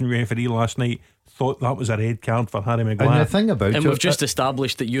assistant referee last night, thought that was a red card for Harry Maguire. And the thing about and we've just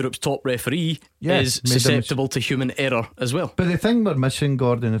established that Europe's top referee is susceptible to human error as well. But the thing we're missing,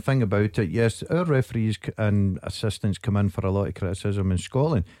 Gordon, the thing about it, yes, our referees and assistants come in for a lot of criticism in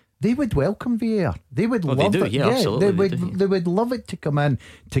Scotland. They would welcome VAR. They would love it. Yeah, absolutely. They would love it to come in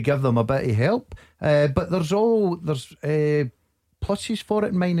to give them a bit of help. But there's pluses for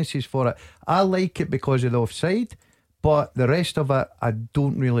it and minuses for it. I like it because of the offside, but the rest of it I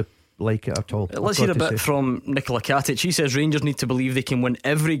don't really like it at all. Let's hear a bit from Nicola Katic. He says Rangers need to believe they can win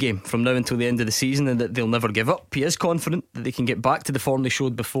every game from now until the end of the season, and that they'll never give up. He is confident that they can get back to the form they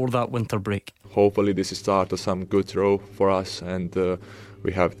showed before that winter break. Hopefully this is start of some good row for us, and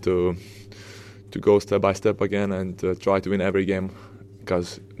we have to go step by step again and try to win every game,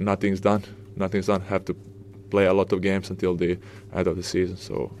 because nothing's done. Have to play a lot of games until the end of the season,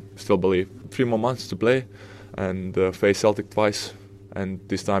 so still believe 3 more months to play and face Celtic twice, and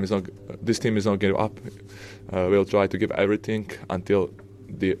this team is not giving up. We'll try to give everything until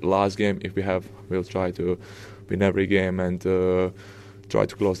the last game. If we have, we'll try to win every game and try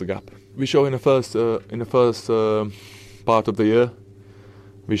to close the gap. We show in the first part of the year,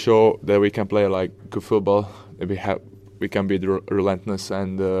 we show that we can play like good football. We can be relentless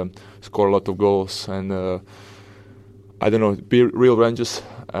and score a lot of goals and be real Rangers.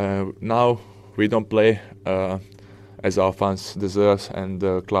 Now we don't play as our fans deserves, and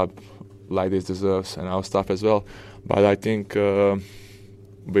the club like this deserves, and our staff as well. But I think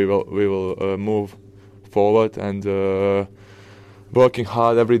we will move forward and working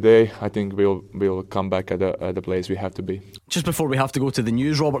hard every day. I think we'll come back at the place we have to be. Just before we have to go to the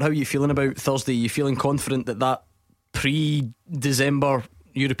news, Robert, how are you feeling about Thursday? Are you feeling confident that pre-December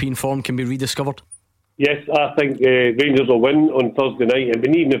European form can be rediscovered? Yes, I think Rangers will win on Thursday night,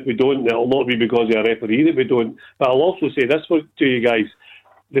 and even if we don't, it'll not be because of a referee that we don't. But I'll also say this to you guys: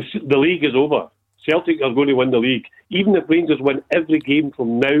 the league is over. Celtic are going to win the league. Even if Rangers win every game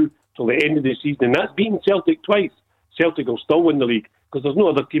from now till the end of the season, and that's beating Celtic twice, Celtic will still win the league, because there's no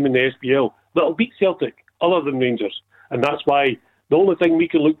other team in the SPL that'll beat Celtic other than Rangers. And that's why the only thing we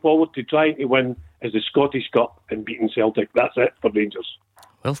can look forward to trying to win is the Scottish Cup and beating Celtic. That's it for Rangers.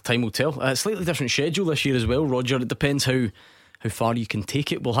 Well, time will tell. Slightly different schedule this year as well, Roger. It depends how far you can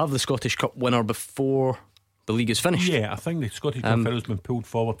take it. We'll have the Scottish Cup winner before the league is finished. Yeah, I think the Scottish Cup final has been pulled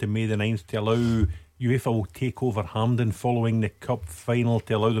forward to May the 9th to allow UEFA will take over Hampden following the Cup final,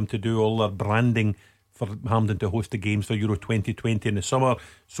 to allow them to do all their branding for Hampden to host the games for Euro 2020 in the summer.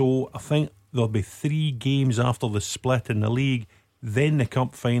 So I think there'll be 3 games after the split in the league, then the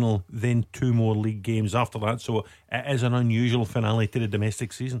Cup final, then 2 more league games after that. So it is an unusual finale to the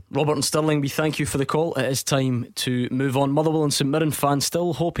domestic season. Robert and Stirling, we thank you for the call. It is time to move on. Motherwell and St Mirren fans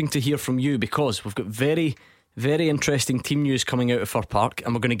still hoping to hear from you, because we've got very, very interesting team news coming out of Fir Park,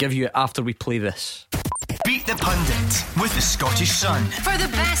 and we're going to give you it after we play this. Beat the Pundit with the Scottish Sun. For the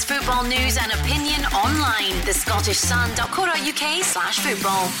best football news and opinion online,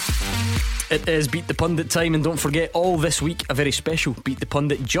 thescottishsun.co.uk/football. It is Beat the Pundit time, and don't forget, all this week a very special Beat the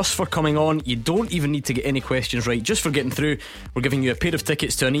Pundit just for coming on. You don't even need to get any questions right, just for getting through. We're giving you a pair of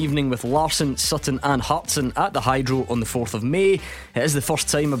tickets to an evening with Larsson, Sutton and Hartson at the Hydro on the 4th of May. It is the first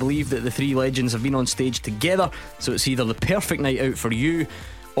time, I believe, that the 3 legends have been on stage together, so it's either the perfect night out for you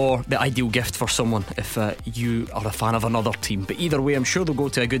or the ideal gift for someone if you are a fan of another team. But either way, I'm sure they'll go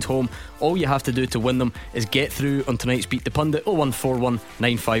to a good home. All you have to do to win them is get through on tonight's Beat the Pundit. 0141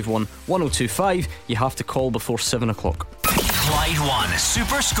 951 1025. You have to call before 7 o'clock. Clyde One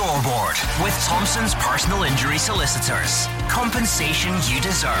Super Scoreboard with Thompson's personal injury solicitors. Compensation you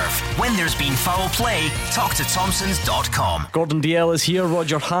deserve. When there's been foul play, talk to Thompsons.com. Gordon Dalziel is here.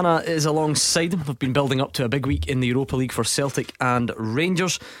 Roger Hanna is alongside him. We've been building up to a big week in the Europa League for Celtic and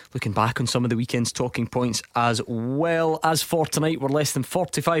Rangers. Looking back on some of the weekend's talking points as well. As for tonight, we're less than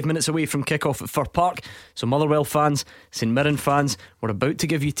 45 minutes away from kick-off at Fir Park. So Motherwell fans, St Mirren fans, we're about to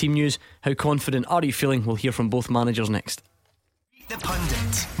give you team news. How confident are you feeling? We'll hear from both managers next. The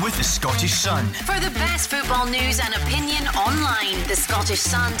Pundit with the Scottish Sun. For the best football news and opinion online,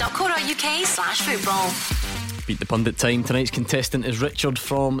 thescottishsun.co.uk/football. Beat the Pundit time. Tonight's contestant is Richard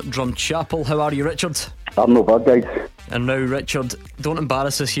from Drumchapel. How are you, Richard? I'm no bad, guys. And now, Richard, don't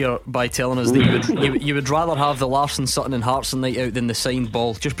embarrass us here by telling us that you would rather have the Larsson, Sutton and Hartson night out than the signed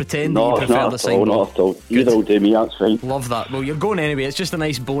ball. Just pretend that you prefer the signed ball. Not at all. Either will do me, that's fine. Love that. Well, you're going anyway. It's just a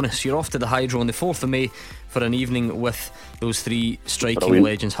nice bonus. You're off to the Hydro on the 4th of May for an evening with those 3 striking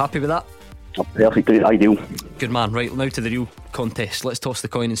legends. Happy with that? Perfect, ideal. Good man. Right, now to the real contest. Let's toss the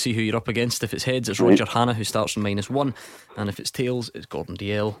coin and see who you're up against. If it's heads, it's Roger Hanna, who starts on -1, and if it's tails, it's Gordon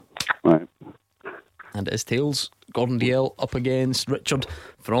Dalziel. Right. And it is tails. Gordon Dalziel up against Richard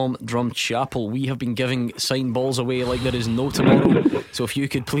from Drumchapel. We have been giving signed balls away like there is no tomorrow. So if you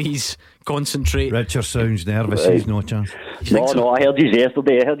could please concentrate. Richard sounds nervous. He's no chance. No, I heard you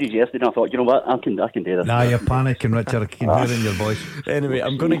yesterday. And I thought, you know what, I can do this. Nah, you're panicking, Richard. I can hear it in your voice. Anyway,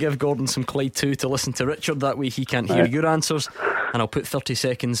 I'm going to give Gordon some Clyde 2 to listen to Richard. That way he can't hear your answers. And I'll put 30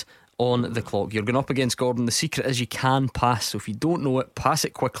 seconds on the clock. You're going up against Gordon. The secret is you can pass. So if you don't know it, pass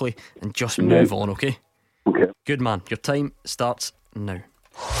it quickly and just move on, okay? Okay. Good man. Your time starts now.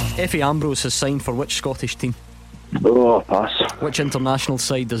 Effie Ambrose has signed for which Scottish team? Oh, pass. Which international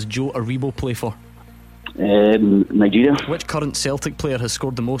side does Joe Aribo play for? Nigeria. Which current Celtic player has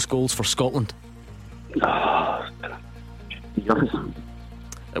scored the most goals for Scotland?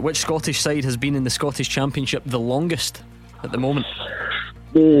 Which Scottish side has been in the Scottish Championship the longest at the moment?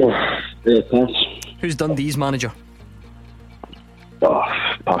 Pass. Who's Dundee's manager?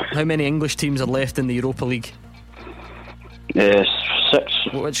 Pass. How many English teams are left in the Europa League? 6.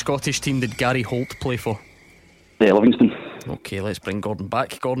 Which Scottish team did Gary Holt play for? Livingston. Okay, let's bring Gordon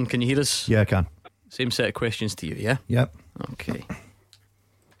back. Gordon, can you hear us? Yeah, I can. Same set of questions to you, yeah? Yep. Okay.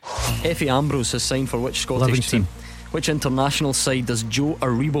 Effie Ambrose has signed for which Scottish Livingston. team? Which international side does Joe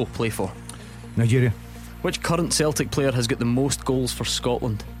Aribo play for? Nigeria. Which current Celtic player has got the most goals for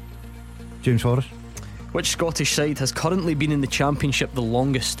Scotland? James Forrest. Which Scottish side has currently been in the Championship the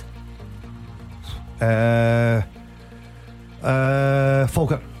longest?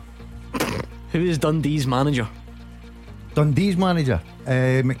 Falkirk. Who is Dundee's manager? Dundee's manager?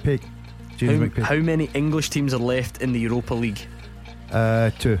 McPake. James McPake. How many English teams are left in the Europa League?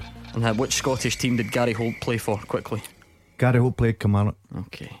 2. And which Scottish team did Gary Holt play for? Quickly. Gary Holt played Kilmarnock.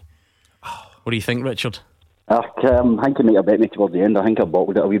 Okay. What do you think, Richard? I think you might have bet me towards the end. I think I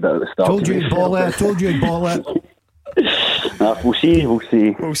bottled it a wee bit at the start. Told you he'd ball it. We'll see.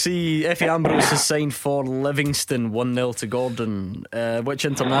 We'll see. Effie Ambrose has signed for Livingston. 1-0 to Gordon. Which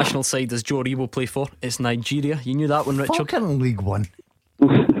international side does Joe Aribo play for? It's Nigeria. You knew that one, Richard? Falkirk in League One.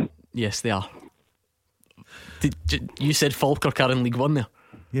 Yes, they are. You said Falkirk are in League One there?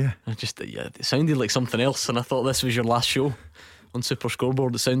 Yeah. It sounded like something else, and I thought this was your last show on Super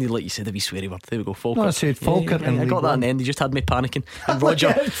Scoreboard. It sounded like you said a wee sweary word. There we go, Falkirk. No, I said Falkirk. I got that in the end. He just had me panicking. And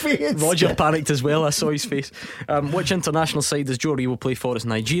Roger panicked as well. I saw his face. Which international side does Joe Aribo play for? It's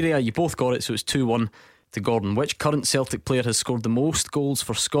Nigeria. You both got it, so it's 2-1 to Gordon. Which current Celtic player has scored the most goals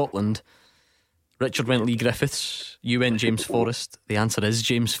for Scotland? Richard went Lee Griffiths. You went James Forrest. The answer is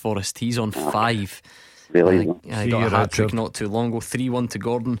James Forrest. He's on 5. Really? I got a hat trick not too long ago. 3-1 to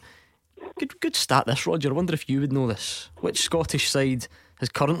Gordon. Good stat this, Roger. I wonder if you would know this. Which Scottish side has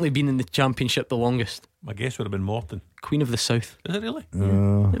currently been in the Championship the longest? My guess would have been Morton. Queen of the South. Is it really?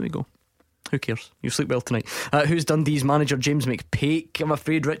 There we go. Who cares? You'll sleep well tonight. Who's Dundee's manager? James McPake. I'm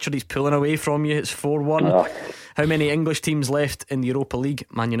afraid, Richard, he's pulling away from you. It's 4-1. How many English teams left in the Europa League?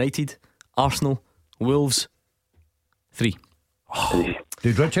 Man United, Arsenal, Wolves. 3.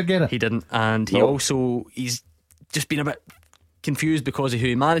 Did Richard get it? He didn't. And he's just been a bit confused because of who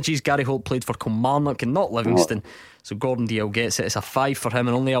he manages. Gary Holt played for Kilmarnock and not Livingston. So Gordon Dalziel gets it. It's a 5 for him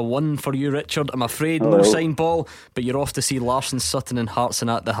and only a 1 for you, Richard. I'm afraid no sign ball, but you're off to see Larson, Sutton and Hartson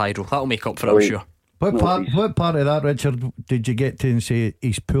at the Hydro. That'll make up for it, I'm sure. What part of that, Richard, did you get to and say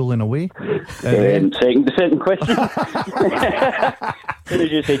he's pulling away? The second question. What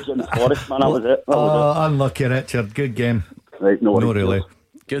did you say, James Forrest, man? That was it. Unlucky, Richard. Good game. Right, no really.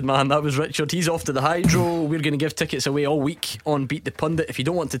 Good man, that was Richard. He's off to the Hydro. We're going to give tickets away all week on Beat the Pundit. If you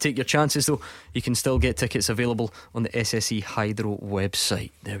don't want to take your chances though, you can still get tickets available on the SSE Hydro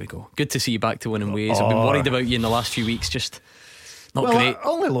website. There we go. Good to see you back to winning ways. I've been worried about you in the last few weeks. Just not great. I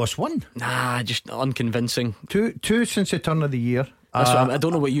only lost 1. Just unconvincing. Two since the turn of the year. I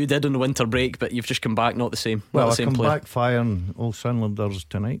don't know what you did on the winter break, but you've just come back not the same. Well, I come back firing all cylinders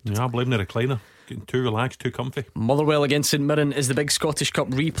tonight. Yeah, I blame the recliner. Getting too relaxed, too comfy. Motherwell against St Mirren is the big Scottish Cup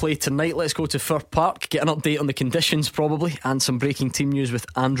replay tonight. Let's go to Fir Park, get an update on the conditions probably, and some breaking team news with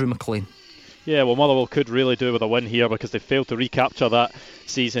Andrew McLean. Yeah, well, Motherwell could really do with a win here because they failed to recapture that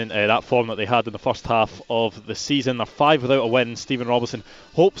season, that form that they had in the first half of the season. They're 5 without a win. Stephen Robinson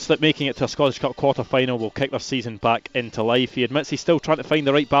hopes that making it to a Scottish Cup quarter-final will kick their season back into life. He admits he's still trying to find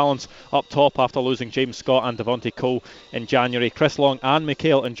the right balance up top after losing James Scott and Devontae Cole in January. Chris Long and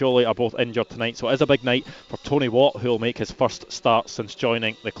Mikael Njoli are both injured tonight, so it is a big night for Tony Watt, who will make his first start since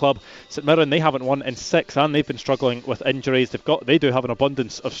joining the club. St Mirren, they haven't won in 6 and they've been struggling with injuries. They do have an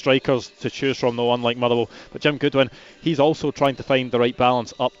abundance of strikers to choose from, though, unlike Motherwell. But Jim Goodwin, he's also trying to find the right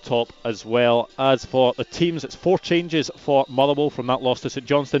balance up top as well. As for the teams, it's 4 changes for Motherwell from that loss to St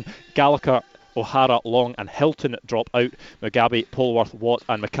Johnstone. Gallagher, O'Hara, Long and Hilton drop out. Mugabe, Polworth, Watt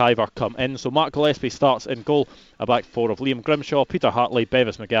and McIver come in. So Mark Gillespie starts in goal. A back 4 of Liam Grimshaw, Peter Hartley,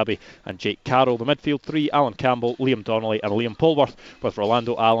 Bevis Mugabe and Jake Carroll. The midfield 3, Alan Campbell, Liam Donnelly and Liam Polworth, with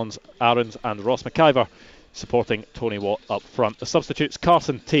Rolando Aarons and Ross McIver supporting Tony Watt up front. The substitutes: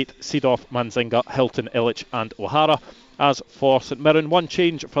 Carson, Tate, Seedorf, Manzinga, Hilton, Illich and O'Hara. As for St Mirren, 1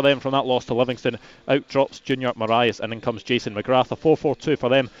 change for them from that loss to Livingston. Out drops Junior Marias and in comes Jason McGrath. A 4-4-2 for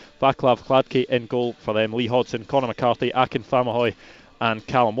them. Vaclav Kladke in goal for them. Lee Hodson, Conor McCarthy, Akin Famahoy and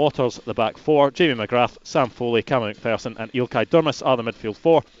Callum Waters. The back 4. Jamie McGrath, Sam Foley, Cameron McPherson and Ilkay Durmus are the midfield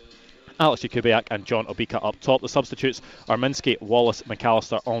 4. Alex Jakubiak and John Obika up top. The substitutes are Minsky, Wallace,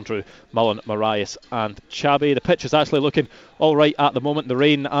 McAllister, Andrew, Mullen, Marias and Chabi. The pitch is actually looking alright at the moment. The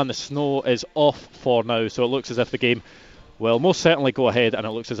rain and the snow is off for now, so it looks as if the game will most certainly go ahead, and it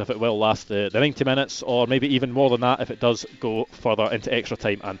looks as if it will last the 90 minutes or maybe even more than that if it does go further into extra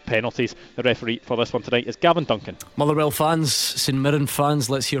time and penalties. The referee for this one tonight is Gavin Duncan. Motherwell fans, St Mirren fans,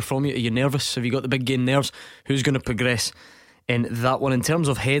 let's hear from you. Are you nervous? Have you got the big game nerves? Who's going to progress in that one? In terms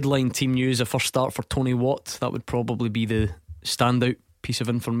of headline team news, a first start for Tony Watt, that would probably be the standout piece of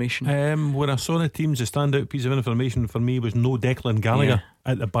information. When I saw the teams, the standout piece of information for me was no Declan Gallagher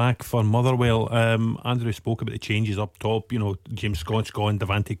at the back for Motherwell. Andrew spoke about the changes up top. You know, James Scott's gone,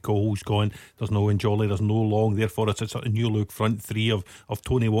 Devante Cole's gone, there's no Njoli, there's no Long. Therefore it's a sort of new look front 3 of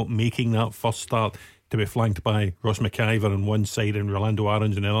Tony Watt making that first start, to be flanked by Ross McIver on one side and Rolando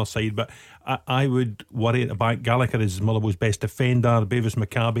Aarons on the other side. But I would worry at the back. Gallagher is Motherwell's best defender. Bevis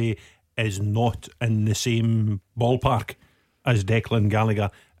Mugabe is not in the same ballpark as Declan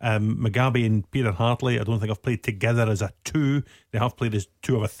Gallagher. Mugabe and Peter Hartley, I don't think have played together as a 2. They have played as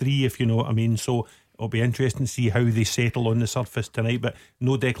 2 of a 3, if you know what I mean. So it'll be interesting to see how they settle on the surface tonight. But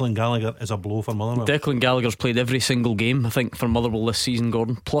no Declan Gallagher is a blow for Motherwell. Declan Gallagher's played every single game, I think, for Motherwell this season,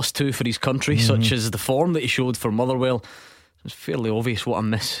 Gordon. +2 for his country, such as the form that he showed for Motherwell. It's fairly obvious what a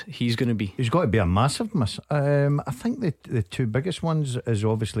miss he's going to be. He's got to be a massive miss. I think the 2 biggest ones is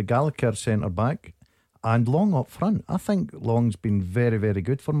obviously Gallagher centre back and Long up front. I think Long's been very, very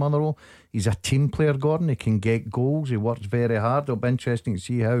good for Motherwell. He's a team player, Gordon. He can get goals. He works very hard. It'll be interesting to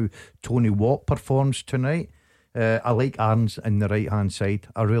see how Tony Watt performs tonight. I like Aarons in the right hand side.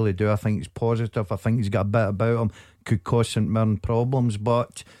 I really do. I think he's positive. I think he's got a bit about him. Could cause St Mirren problems.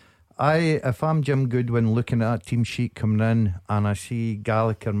 But if I'm Jim Goodwin looking at that team sheet coming in and I see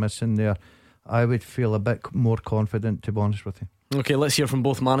Gallagher missing there, I would feel a bit more confident, to be honest with you. Okay, let's hear from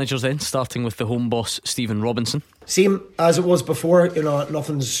both managers then, starting with the home boss, Stephen Robinson. Same as it was before,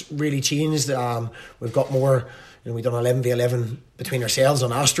 nothing's really changed. We've got more, we've done 11v11 between ourselves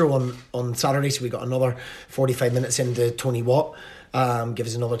on Astro on Saturday, so we got another 45 minutes into Tony Watt. Give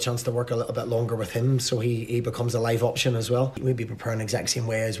us another chance to work a little bit longer with him, so he becomes a live option as well. We'd be preparing the exact same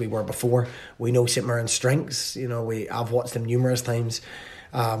way as we were before. We know St Mirren's strengths. I've watched them numerous times.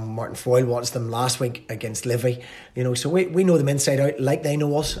 Martin Foyle watched them last week against Livy. So we know them inside out, like they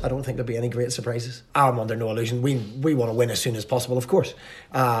know us. I don't think there'll be any great surprises. I'm under no illusion. We want to win as soon as possible, of course.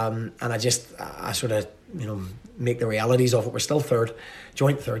 And I sort of make the realities of it. We're still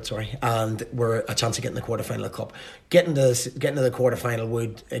joint third, and we're a chance of getting the quarter-final of the Cup. Getting to the quarter-final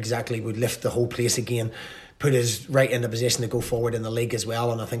would lift the whole place again, put us right in the position to go forward in the league as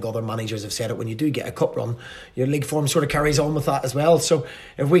well. And I think other managers have said it, when you do get a cup run, your league form sort of carries on with that as well. So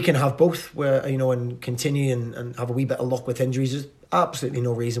if we can have both, and continue and have a wee bit of luck with injuries, there's absolutely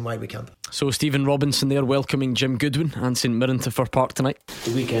no reason why we can't. So Stephen Robinson there welcoming Jim Goodwin and St Mirren to Fir Park tonight.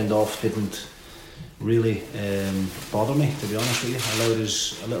 The weekend off didn't really bother me, to be honest with you. Allowed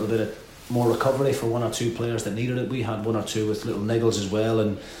us a little bit of more recovery for one or two players that needed it. We had one or two with little niggles as well,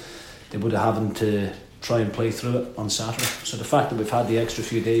 and they would have having to try and play through it on Saturday. So the fact that we've had the extra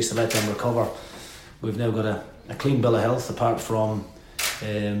few days to let them recover, we've now got a clean bill of health, apart from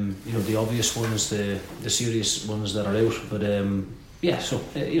the obvious ones, the serious ones that are out. But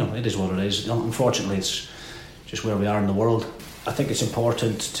it is what it is. Unfortunately, it's just where we are in the world. I think it's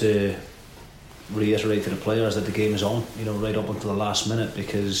important to reiterate to the players that the game is on, right up until the last minute,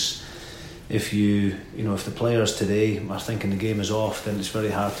 because if the players today are thinking the game is off, then it's very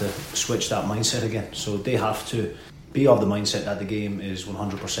hard to switch that mindset again. So they have to be of the mindset that the game is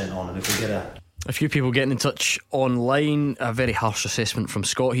 100% on. And if we get a few people getting in touch online, a very harsh assessment from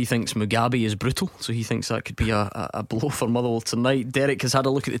Scott. He thinks Mugabe is brutal, so he thinks that could be a blow for Motherwell tonight. Derek has had a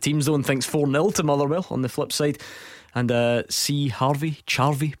look at the teams though and thinks 4-0 to Motherwell on the flip side. And C.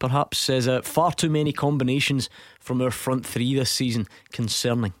 Charvey perhaps says far too many combinations from our front three this season.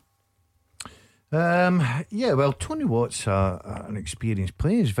 Concerning. Well, Tony Watt's an experienced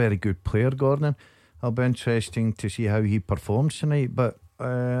player. He's a very good player, Gordon. It'll be interesting to see how he performs tonight. But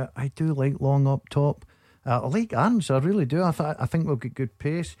I do like Long up top. I like Arns, I really do. I think we'll get good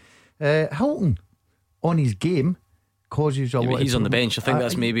pace. Hilton, on his game, causes a lot. He's on the bench. I think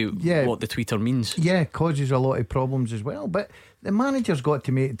that's maybe what the tweeter means. Yeah, causes a lot of problems as well. But the manager's got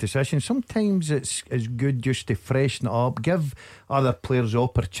to make a decision. Sometimes it's good just to freshen it up, give other players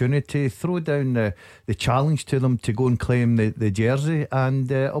opportunity, throw down the challenge to them to go and claim the jersey, and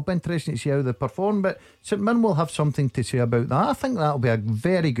it'll be interesting to see how they perform. But St Mirren will have something to say about that. I think that'll be a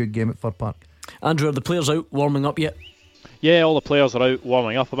very good game at Fir Park. Andrew, are the players out warming up yet? Yeah, all the players are out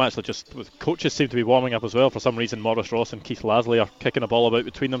warming up. I'm actually coaches seem to be warming up as well. For some reason, Maurice Ross and Keith Lasley are kicking the ball about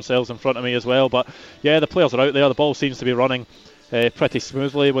between themselves in front of me as well. But yeah, the players are out there. The ball seems to be running pretty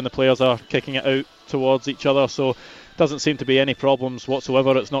smoothly when the players are kicking it out towards each other. So doesn't seem to be any problems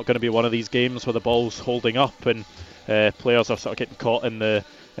whatsoever. It's not going to be one of these games where the ball's holding up and players are sort of getting caught in the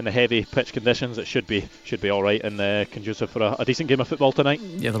heavy pitch conditions. It should be all right and conducive for a decent game of football tonight.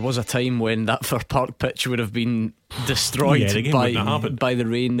 Yeah, there was a time when that Fir Park pitch would have been destroyed by the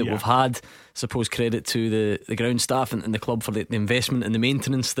rain that we've had. Suppose credit to the ground staff and the club for the investment and the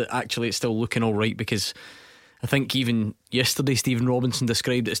maintenance, that actually it's still looking all right, because I think even yesterday Stephen Robinson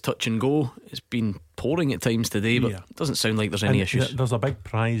described it as touch and go. It's been pouring at times today, but it doesn't sound like there's any issues. There's a big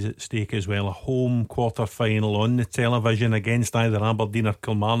prize at stake as well, a home quarter final on the television against either Aberdeen or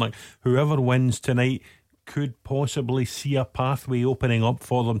Kilmarnock. Whoever wins tonight could possibly see a pathway opening up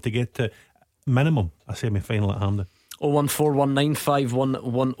for them to get to minimum a semi-final at Hampden.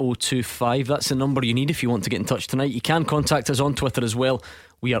 01419511025. That's the number you need if you want to get in touch tonight. You can contact us on Twitter as well.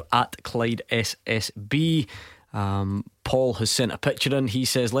 We are at Clyde SSB. Paul has sent a picture in. He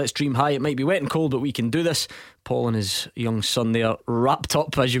says, let's dream high. It might be wet and cold, but we can do this. Paul and his young son there, wrapped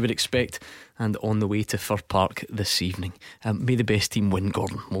up as you would expect, and on the way to Fir Park this evening. May the best team win,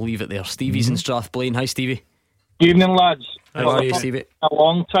 Gordon. We'll leave it there. Stevie's in Strathblane. Hi, Stevie. Evening, lads. How are you, Stevie? A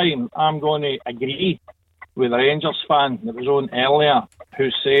long time. I'm going to agree with a Rangers fan that was on earlier, who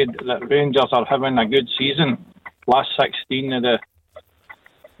said that Rangers are having a good season. Last 16 of the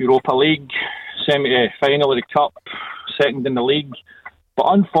Europa League, semi-final of the Cup, second in the league.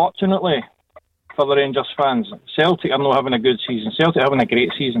 But unfortunately for the Rangers fans, Celtic are not having a good season. Celtic are having a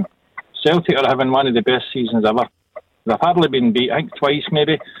great season. Celtic are having one of the best seasons ever. They've hardly been beat, I think twice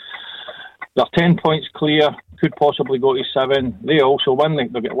maybe. They're 10 points clear, could possibly go to 7. They also won.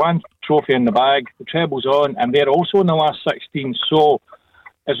 They've got one trophy in the bag, the treble's on, and they're also in the last 16. So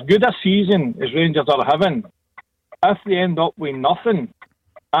as good a season as Rangers are having, if they end up with nothing,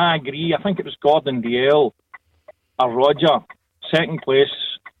 I agree. I think it was Gordon Dalziel or Roger. Second place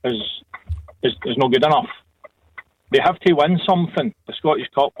is not good enough. They have to win something. The Scottish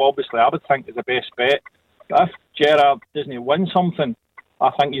Cup, obviously, I would think is the best bet. But if Gerrard doesn't win something,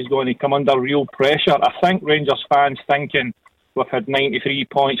 I think he's going to come under real pressure. I think Rangers fans thinking we've had 93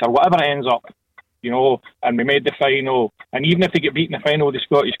 points or whatever it ends up, and we made the final. And even if they get beat in the final of the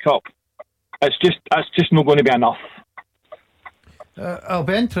Scottish Cup, it's just not going to be enough. It'll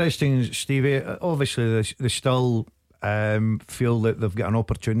be interesting, Stevie. Obviously, they still feel that they've got an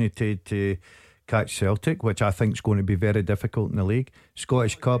opportunity to catch Celtic, which I think is going to be very difficult in the league.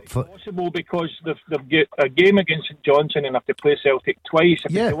 Scottish Cup possible because they've got a game against St Johnstone and have to play Celtic twice.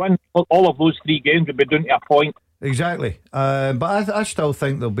 If they win all of those 3 games, they'll be down to a point. Exactly, but I still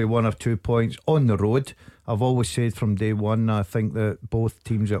think there'll be 1 or 2 points on the road. I've always said from day one, I think that both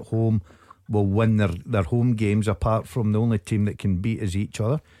teams at home will win their home games, apart from the only team that can beat is each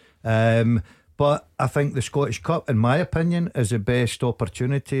other. But I think the Scottish Cup, in my opinion, is the best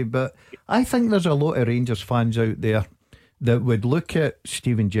opportunity. But I think there's a lot of Rangers fans out there that would look at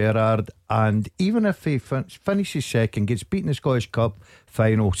Steven Gerrard, and even if he finishes second, gets beaten in the Scottish Cup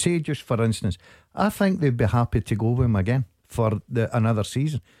final, say just for instance, I think they'd be happy to go with him again for another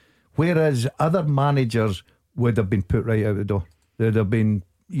season. Whereas other managers would have been put right out the door. There'd have been,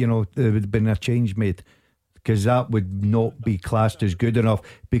 there would have been a change made, because that would not be classed as good enough.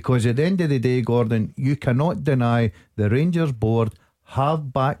 Because at the end of the day, Gordon, you cannot deny the Rangers board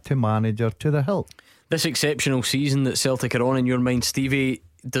have backed the manager to the hilt. This exceptional season that Celtic are on, in your mind, Stevie,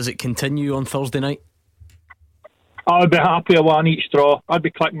 does it continue on Thursday night? I'd be happy at 1 each draw. I'd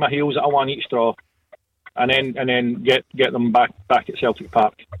be clicking my heels at a 1 each draw, and then get them back at Celtic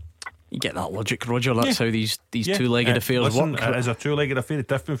Park. You get that logic, Roger. That's how these two-legged affairs work. It is a two-legged affair,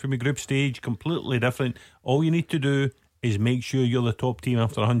 different from a group stage, completely different. All you need to do is make sure you're the top team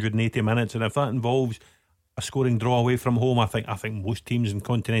after 180 minutes, and if that involves a scoring draw away from home, I think most teams in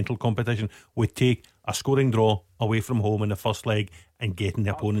continental competition would take a scoring draw away from home in the first leg and getting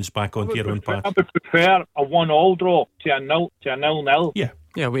the opponents back onto your own patch. I would prefer a 1-1 draw to a 0-0.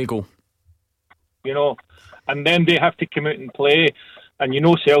 Yeah, away goal. And then they have to come out and play. And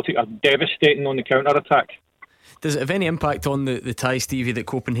Celtic are devastating on the counter-attack. Does it have any impact on the tie, Stevie, that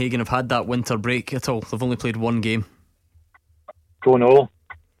Copenhagen have had that winter break at all? They've only played 1 game. Don't know.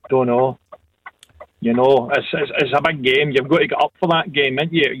 It's a big game. You've got to get up for that game,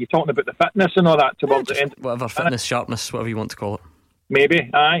 ain't you? You're talking about the fitness and all that towards the end. Whatever, fitness, sharpness, whatever you want to call it.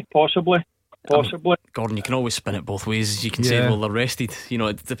 Maybe, possibly. Gordon, you can always spin it both ways. You can say, well, they're rested.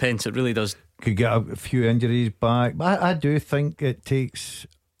 It depends. It really does. Could get a few injuries back. But I do think it takes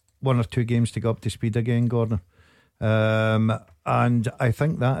 1 or 2 games to go up to speed again, Gordon. And I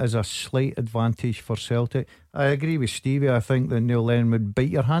think that is a slight advantage for Celtic. I agree with Stevie. I think that Neil Lennon would bite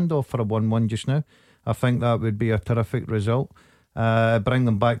your hand off for a 1-1 just now. I think that would be a terrific result. Bring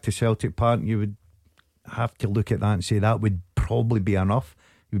them back to Celtic Park, you would have to look at that and say that would probably be enough.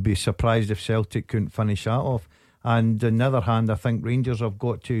 You'd be surprised if Celtic couldn't finish that off. And on the other hand, I think Rangers have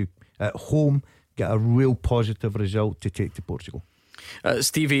got to, at home, get a real positive result to take to Portugal.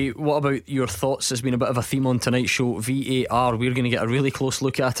 Stevie, what about your thoughts? There's been a bit of a theme on tonight's show, VAR. We're going to get a really close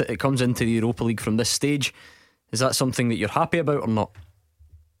look at it. It comes into the Europa League from this stage. Is that something that you're happy about or not?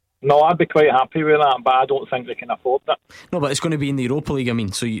 No, I'd be quite happy with that, but I don't think they can afford that. No, but it's going to be in the Europa League. I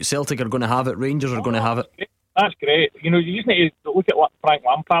mean, so Celtic are going to have it, Rangers are going to have it. That's great. You just need to look at Frank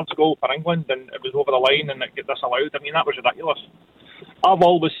Lampard's goal for England, and it was over the line and it got disallowed. I mean, that was ridiculous. I've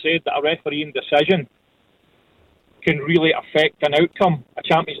always said that a refereeing decision can really affect an outcome. A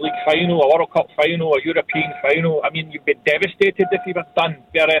Champions League final, a World Cup final, a European final. I mean, you'd be devastated if you were done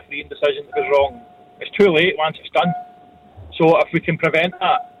by a refereeing decision that was wrong. It's too late once it's done. So if we can prevent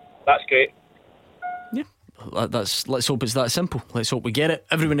that, that's great. Let's hope it's that simple. Let's hope we get it.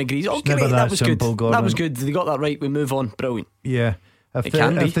 Everyone agrees. It's great, that was simple, good. Gordon. That was good. They got that right. We move on. Brilliant. Yeah.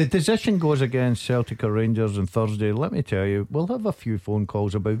 If the decision goes against Celtic or Rangers on Thursday, let me tell you, we'll have a few phone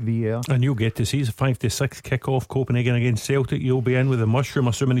calls about VAR. And you'll get to see it's a 5-6 kick-off, Copenhagen against Celtic. You'll be in with a mushroom,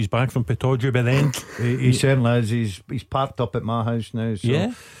 assuming he's back from Pittodrie by then. He certainly is. He's parked up at my house now, so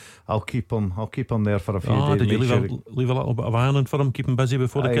yeah. I'll keep him there for a few days. Did you make leave a little bit of ironing for him, keep him busy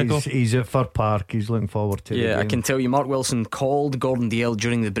before the kick-off? He's at Fir Park. He's looking forward to it. Yeah, I can tell you Mark Wilson called Gordon Dalziel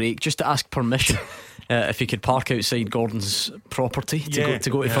during the break just to ask permission if he could park outside Gordon's property to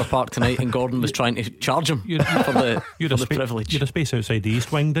go to Fir Park tonight, and Gordon was trying to charge him for the privilege. You had a space outside the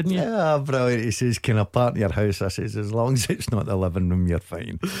East Wing, didn't you? Yeah, brilliant. He says, can I park in your house? I says, as long as it's not the living room, you're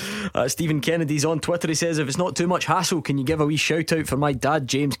fine. Stephen Kennedy's on Twitter. He says, if it's not too much hassle, can you give a wee shout out for my dad,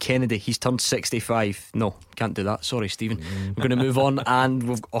 James Kennedy? He's turned 65. No, can't do that. Sorry, Stephen. We're going to move on.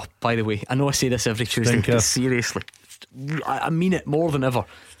 And by the way, I know I say this every Tuesday, but seriously, I mean it more than ever.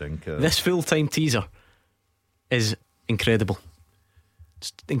 Stinker. This full-time teaser is incredible.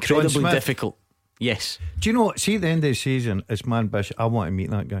 It's incredibly difficult. Yes. Do you know what? See, at the end of the season, it's Man Bish. I want to meet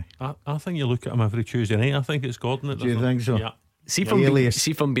that guy. I think you look at him every Tuesday night. I think it's Gordon. Do you think so? Yeah. See if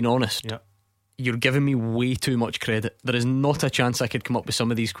I'm being honest, you're giving me way too much credit. There is not a chance I could come up with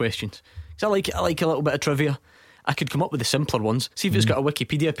some of these questions. I like a little bit of trivia. I could come up with the simpler ones. See if it's got a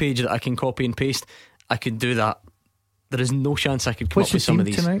Wikipedia page that I can copy and paste. I could do that. There is no chance I could come up with some of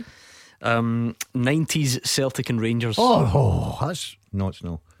these tonight? 90s Celtic and Rangers. That's it's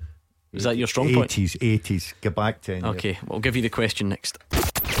no. Is that your strong point? 80s. Get back 10 years. Okay, we'll give you the question next.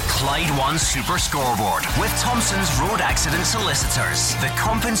 Clyde One Super Scoreboard with Thompson's Road Accident Solicitors. The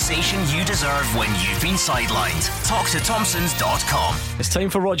compensation you deserve when you've been sidelined. Talk to Thompsons.com. It's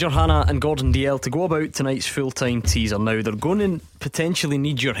time for Roger Hanna and Gordon Dalziel to go about tonight's full-time teaser. Now, they're going to potentially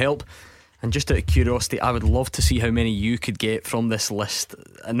need your help. And just out of curiosity, I would love to see how many you could get from this list.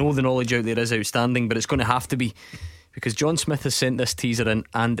 I know the knowledge out there is outstanding, but it's going to have to be, because John Smith has sent this teaser in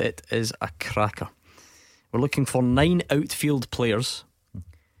and it is a cracker. We're looking for 9 outfield players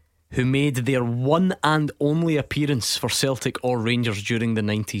who made their one and only appearance for Celtic or Rangers during the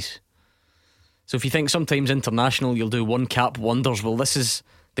 90s. So if you think sometimes international you'll do one cap wonders, well, this is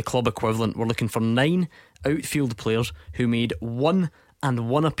the club equivalent. We're looking for 9 outfield players who made one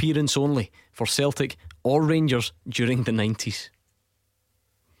appearance only for Celtic or Rangers during the 90s.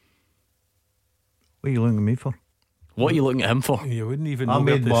 What are you looking at me for? What are you looking at him for? You wouldn't even know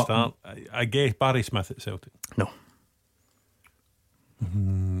where to start. I guess Barry Smith at Celtic. No.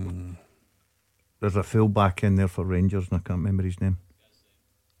 There's a full-back in there for Rangers and I can't remember his name.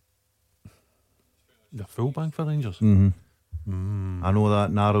 The full-back for Rangers? I know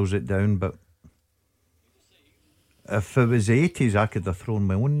that narrows it down, but if it was the 80s I could have thrown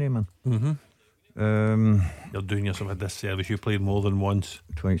my own name in. You're doing yourself a disservice. You played more than once.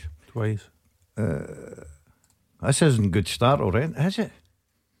 Twice. This isn't a good start already, is it?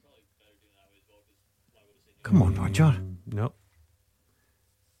 Come on, Roger. No.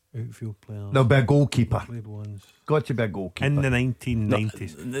 Outfield players. There'll be a goalkeeper. Played once. Got to be a goalkeeper. In the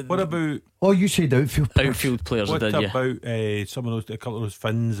 1990s. What about... Oh, you said outfield players. Outfield players, what I did, about a couple of those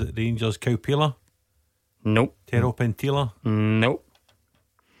Finns at Rangers? Cowpila? Nope. Tero Pentila? Nope.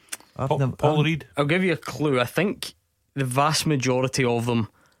 Paul Reed? I'll give you a clue. I think the vast majority of them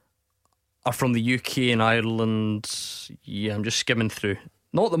are from the UK and Ireland. Yeah, I'm just skimming through.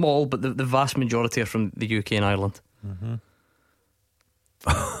 Not them all, but the vast majority are from the UK and Ireland.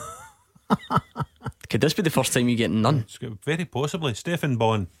 Could this be the first time you get none? Very possibly. Stefan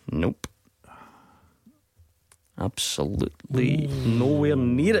Bonn? Nope. Absolutely nowhere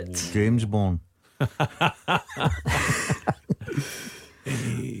near it. James Bond.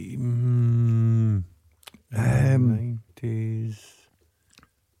 90s.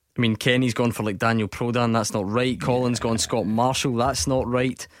 I mean, Kenny's gone for like Daniel Prodan. That's not right. Colin's gone Scott Marshall. That's not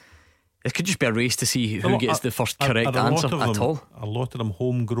right. It could just be a race to see who gets the first correct answer at all. A lot of them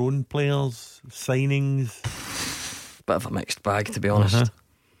homegrown players, signings. Bit of a mixed bag, to be honest.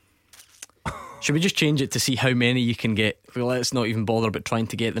 Should we just change it to see how many you can get? Well, let's not even bother about trying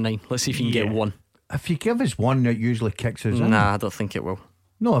to get the 9. Let's see if you can get one. If you give us one, it usually kicks us in. Nah, I don't think it will.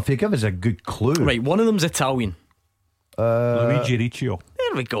 No, if you give us a good clue. Right, one of them's Italian. Luigi Riccio.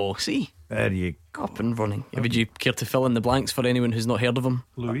 There we go, see? There you go. Up and running. Would you care to fill in the blanks for anyone who's not heard of him?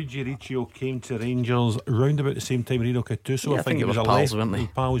 Luigi Riccio came to Rangers round about the same time Rino Gattuso. Yeah, I think he was a pals, weren't they?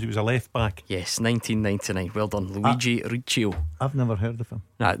 He was a left back. Yes, 1999. Well done, Luigi Riccio. I've never heard of him.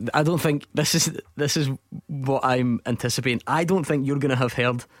 Nah, I don't think this is what I'm anticipating. I don't think you're going to have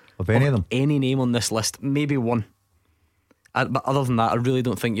heard of any of them. Any name on this list, maybe one. But other than that, I really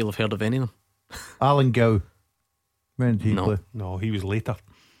don't think you'll have heard of any of them. Alan Gow. When did he play? No, he was later.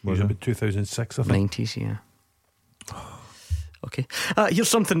 He was about 2006, I think. 90s, yeah. Okay. Here's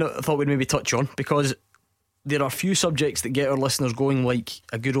something that I thought we'd maybe touch on, because there are a few subjects that get our listeners going, like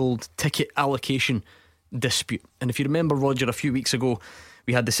a good old ticket allocation dispute. And if you remember, Roger, a few weeks ago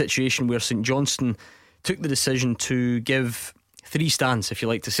we had the situation where St Johnstone took the decision to give 3 stands, if you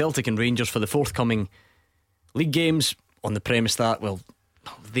like, to Celtic and Rangers for the forthcoming league games, on the premise that, well,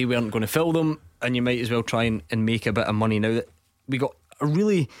 they weren't going to fill them, and you might as well try and make a bit of money. Now that we got a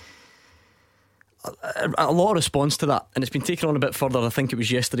lot of response to that, and it's been taken on a bit further. I think it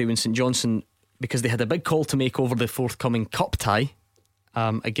was yesterday when St Johnstone, because they had a big call to make over the forthcoming cup tie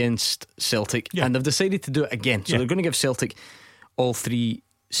against Celtic, and they've decided to do it again. So they're going to give Celtic all 3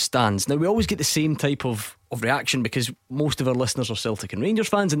 stands. Now we always get the same type of reaction, because most of our listeners are Celtic and Rangers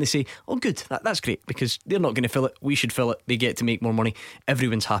fans, and they say, oh good, that's great, because they're not going to fill it, we should fill it, they get to make more money,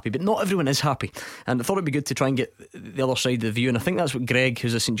 everyone's happy. But not everyone is happy, and I thought it'd be good to try and get the other side of the view, and I think that's what Greg,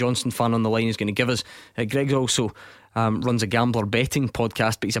 who's a St Johnstone fan on the line, is going to give us. Greg also runs a gambler betting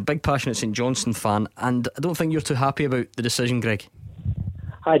podcast, but he's a big passionate St Johnstone fan, and I don't think you're too happy about the decision, Greg.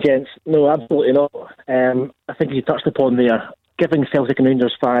 Hi gents, no, absolutely not. I think you touched upon there, giving Celtic and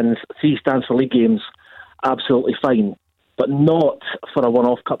Rangers fans 3 stands for league games, absolutely fine, but not for a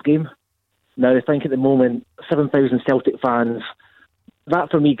one-off cup game. Now I think at the moment 7,000 Celtic fans, that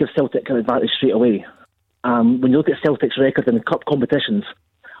for me gives Celtic an advantage straight away. When you look at Celtic's record in the cup competitions,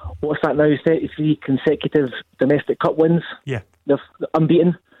 what's that now, 33 consecutive domestic cup wins? Yeah, they're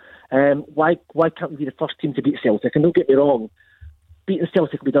unbeaten. Why can't we be the first team to beat Celtic? And don't get me wrong, beating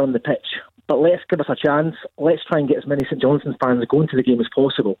Celtic will be done on the pitch, but let's give us a chance. Let's try and get as many St Johnstone fans going to the game as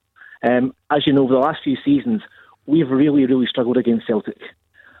possible. As you know, over the last few seasons, we've really, really struggled against Celtic.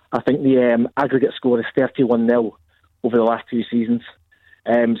 I think the aggregate score is 31-0 over the last 2 seasons.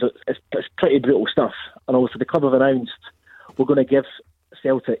 So it's pretty brutal stuff. And also the club have announced we're going to give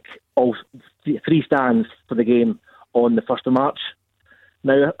Celtic all 3 stands for the game on the 1st of March.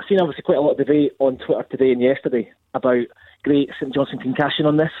 Now, I've seen obviously quite a lot of debate on Twitter today and yesterday about great St Johnstone can cash in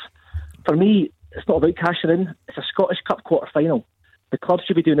on this. For me, it's not about cashing in. It's a Scottish Cup quarter-final. The club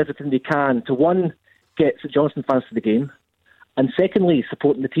should be doing everything they can to, one, get St Johnstone fans to the game, and secondly,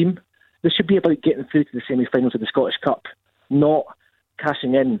 supporting the team. This should be about getting through to the semi-finals of the Scottish Cup, not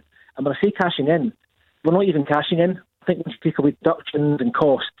cashing in. And when I say cashing in, we're not even cashing in. I think when you take away deductions and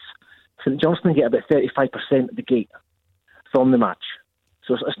costs, St Johnstone get about 35% at the gate from the match.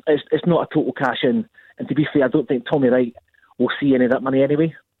 So it's not a total cash in. And to be fair, I don't think Tommy Wright will see any of that money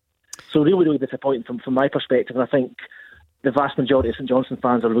anyway. So really, really disappointing from my perspective. And I think the vast majority of St Johnstone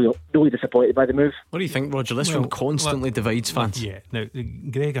fans are really, really disappointed by the move. What do you think, Roger? This one constantly divides fans. Yeah. Now,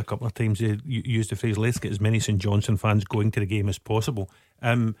 Greg a couple of times used the phrase, let's get as many St Johnstone fans going to the game as possible.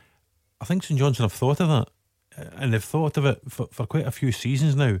 I think St Johnstone have thought of that, and they've thought of it for quite a few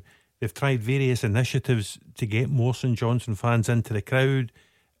seasons now. They've tried various initiatives to get more St Johnstone fans into the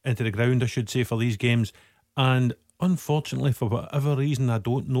ground, I should say, for these games. And unfortunately, for whatever reason, I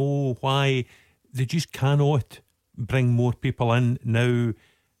don't know why, they just cannot bring more people in now.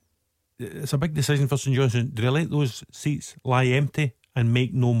 It's a big decision for St Johnstone. Do they let those seats lie empty and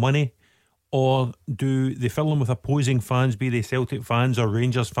make no money, or do they fill them with opposing fans, be they Celtic fans or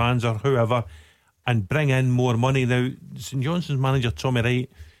Rangers fans or whoever, and bring in more money? Now, St Johnstone's manager Tommy Wright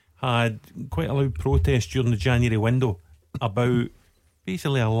had quite a loud protest during the January window about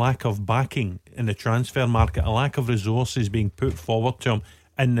basically a lack of backing in the transfer market, a lack of resources being put forward to him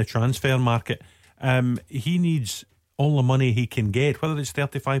in the transfer market. He needs all the money he can get, whether it's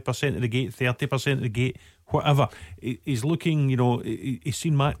 35% of the gate, 30% of the gate, whatever. He's looking, he's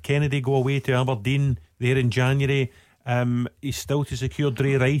seen Matt Kennedy go away to Aberdeen there in January. He's still to secure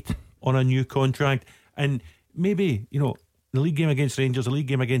Dre Wright on a new contract, and maybe, the league game against Rangers, the league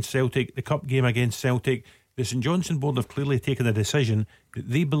game against Celtic, the cup game against Celtic, the St Johnstone board have clearly taken a decision that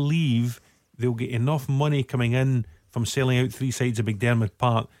they believe they'll get enough money coming in from selling out 3 sides of McDermott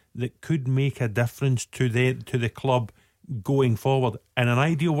Park that could make a difference to the club going forward. In an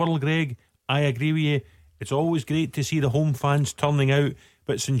ideal world, Greg, I agree with you, it's always great to see the home fans turning out,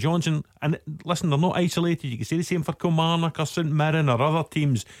 but St Johnstone, and listen, they're not isolated. You can say the same for Kilmarnock or St Mirren or other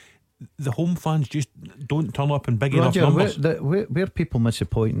teams. The home fans just don't turn up in big enough numbers. Where people miss the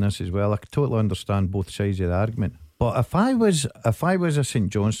point in this as well, I can totally understand both sides of the argument. But if I was a St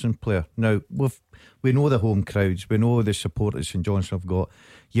Johnstone player, now we know the home crowds, we know the support that St Johnstone have got.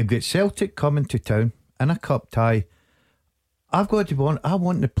 You've got Celtic coming to town in a cup tie. I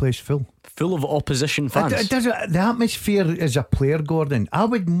want the place full of opposition fans. The atmosphere as a player, Gordon, I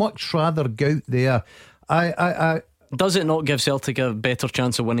would much rather go out there. Does it not give Celtic a better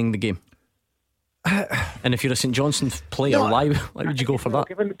chance of winning the game? And if you're a St Johnstone player, why would you go for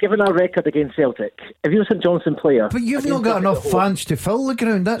that? Given our record against Celtic, if you're a St Johnstone player, but you've not got enough fans to fill the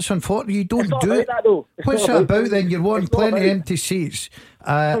ground. That's unfortunate. You don't do it. What's that about then? You're wanting plenty of empty seats.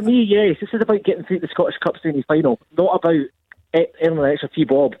 For me, yes, this is about getting through the Scottish Cup semi-final, not about earning an extra few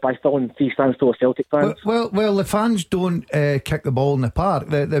bob by filling 3 stands full of Celtic fans. Well, the fans don't kick the ball in the park.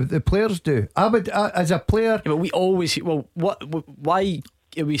 The players do. I would, as a player. Yeah, but we always. Well, why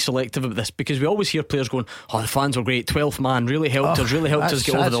are we selective about this? Because we always hear players going, "Oh, the fans were great. 12th man really helped us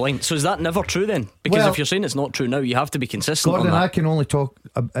get over the line." So is that never true then? Because if you're saying it's not true now, you have to be consistent. Gordon, on that. I can only talk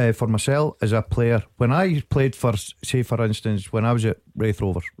for myself as a player. When I played for, say, for instance, when I was at Wraith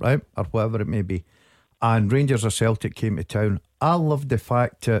Rovers, right, or whatever it may be, and Rangers or Celtic came to town, I loved the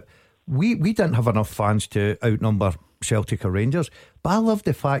fact that we didn't have enough fans to outnumber Celtic or Rangers, but I loved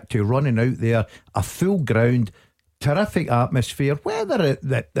the fact to running out there, a full ground, terrific atmosphere, whether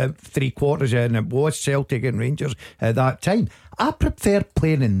the 3/4 in it was Celtic and Rangers at that time. I prefer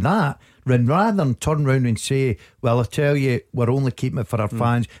playing in that rather than turn round and say, well, I tell you, we're only keeping it for our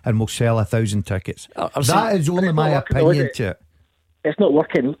fans and we'll sell 1,000 tickets. That is only my opinion to it. It's not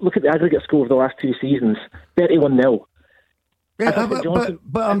working. Look at the aggregate score of the last 2 seasons, 31-0. Yeah,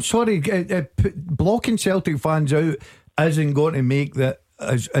 but I'm sorry, blocking Celtic fans out isn't going to make that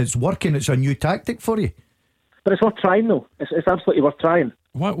it's working. It's a new tactic for you. But it's worth trying, though. It's absolutely worth trying.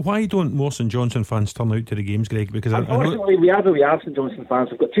 Why don't more St Johnstone fans turn out to the games, Greg? Because unfortunately, we are St Johnstone fans.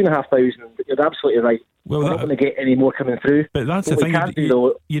 We've got 2,500. But you're absolutely right. We're not going to get any more coming through. But that's the thing.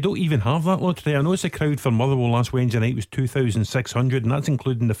 You don't even have that lot today. I noticed the crowd for Motherwell last Wednesday night was 2,600, and that's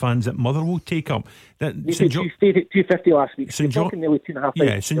including the fans that Motherwell take up. We did 250 last week. St. Nearly 2,500.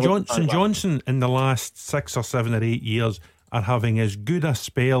 Yeah, St Johnstone in the last 6 or 7 or 8 years are having as good a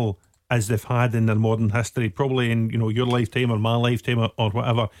spell as they've had in their modern history, probably in your lifetime or my lifetime or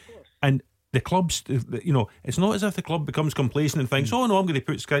whatever. And the clubs, it's not as if the club becomes complacent and thinks, oh no, I'm going to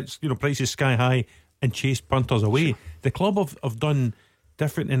put prices sky high and chase punters away. The club have done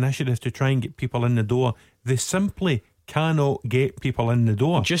different initiatives to try and get people in the door. They simply cannot get people in the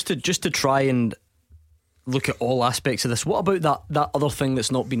door. Just to try and look at all aspects of this, what about that other thing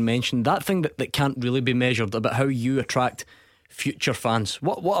that's not been mentioned, that thing that can't really be measured, about how you attract future fans?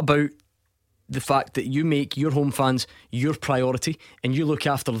 What about the fact that you make your home fans your priority and you look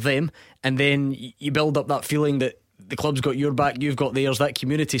after them, and then you build up that feeling that the club's got your back, you've got theirs, that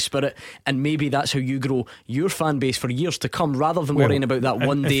community spirit, and maybe that's how you grow your fan base for years to come, rather than worrying about that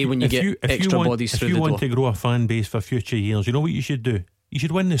one day when you get extra bodies through the door. If you want to grow a fan base for future years, you know what you should do? You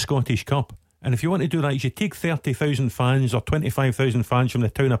should win the Scottish Cup. And if you want to do that, you should take 30,000 fans or 25,000 fans from the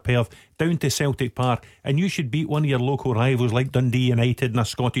town of Perth down to Celtic Park, and you should beat one of your local rivals like Dundee United in a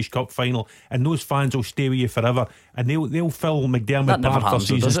Scottish Cup final, and those fans will stay with you forever, and they'll fill McDermott Park for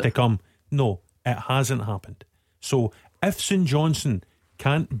seasons to come. No, it hasn't happened. So if St Johnstone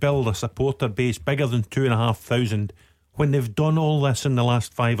can't build a supporter base bigger than 2,500 when they've done all this in the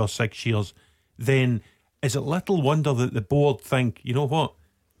last 5 or 6 years, then is it little wonder that the board think, you know what,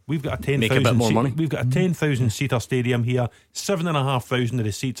 we've got a 10,000 we've got a 10,000 seater stadium here, 7,500 of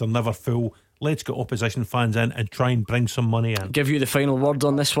the seats are never full, let's get opposition fans in and try and bring some money in. Give you the final word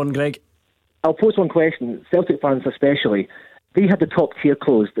on this one, Greg. I'll pose one question. Celtic fans especially, they had the top tier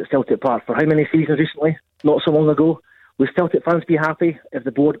closed at Celtic Park for how many seasons recently? Not so long ago. Would Celtic fans be happy if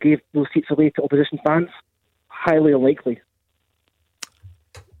the board gave those seats away to opposition fans? Highly unlikely.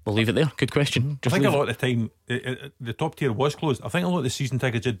 We'll leave it there. Good question. I think a lot of the time the top tier was closed. I think a lot of the season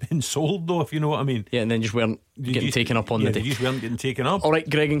tickets had been sold, though, if you know what I mean. Yeah, and then just weren't getting taken up on the day. They just weren't getting taken up. Alright,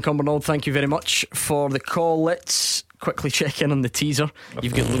 Greg and Cumbernauld, thank you very much for the call. Let's quickly check in on the teaser.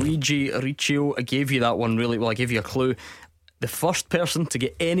 You've got Luigi Riccio. I gave you that one really well. I gave you a clue. The first person to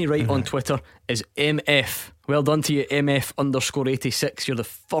get any right on Twitter is MF. Well done to you, MF_86. You're the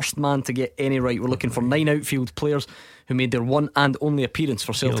first man to get any right. We're looking for 9 outfield players who made their one and only appearance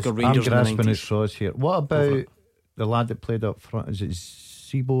for Celtic or Rangers in the 90s. I'm grasping his straws here. What about the lad that played up front? Is it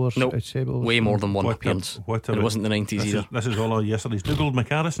Sebo or nope. Sebo? Way more than one appearance. And it wasn't the 90s either. This is all yesterday's. Dougald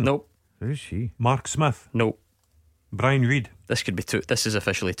McCarrison. Nope. Who's she? Mark Smith. Nope. Brian Reid. This could be too. This is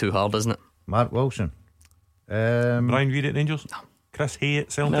officially too hard, isn't it? Mark Wilson. Brian Reid at Rangers. No. Chris Hay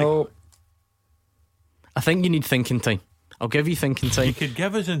at Celtic. No. I think you need thinking time. I'll give you thinking time. You could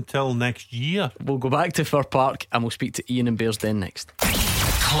give us until next year. We'll go back to Fir Park and we'll speak to Ian in Bearsden next.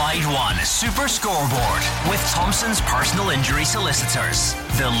 Clyde One Super Scoreboard with Thompson's personal injury solicitors,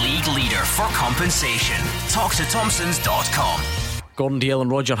 the league leader for compensation. Talk to Thompsons.com. Gordon Dalziel and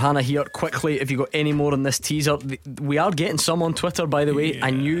Roger Hannah here. Quickly, if you got any more on this teaser, we are getting some on Twitter, by the way. I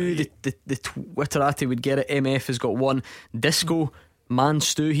knew the Twitterati would get it. MF has got one. Disco Man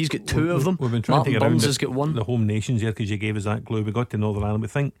Stu, he's got 2 of them. We've been trying Martin to get Burns around has got 1. The home nations here, because you gave us that clue. We got to Northern Ireland. We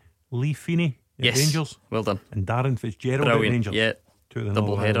think Lee Feeney at yes. Rangers. Well done. And Darren Fitzgerald Brilliant. at Rangers. Yeah. 2 of the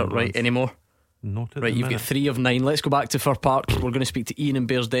double header. Right, any more? Not at Right, the you've minute. got 3 of 9. Let's go back to Fir Park. We're going to speak to Ian in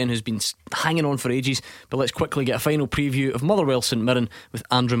Bearsden, who's been hanging on for ages. But let's quickly get a final preview of Motherwell St Mirren with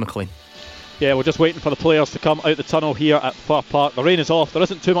Andrew McLean. Yeah, we're just waiting for the players to come out the tunnel here at Fir Park. The rain is off, there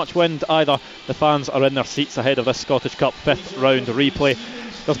isn't too much wind either. The fans are in their seats ahead of this Scottish Cup 5th round replay.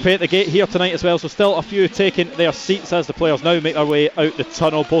 There's pay at the gate here tonight as well, so still a few taking their seats as the players now make their way out the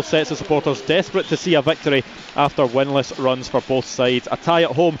tunnel. Both sets of supporters desperate to see a victory after winless runs for both sides. A tie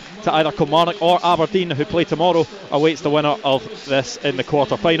at home to either Kilmarnock or Aberdeen, who play tomorrow, awaits the winner of this in the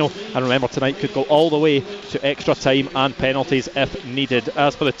quarter-final. And remember, tonight could go all the way to extra time and penalties if needed.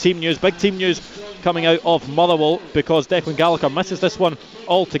 As for the team news, big team news coming out of Motherwell, because Declan Gallagher misses this one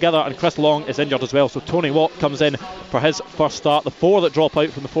altogether and Chris Long is injured as well, so Tony Watt comes in for his first start. The 4 that drop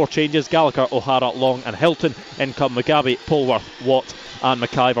out from the 4 changes: Gallagher, O'Hara, Long and Hilton. In come Mugabe, Polworth, Watt and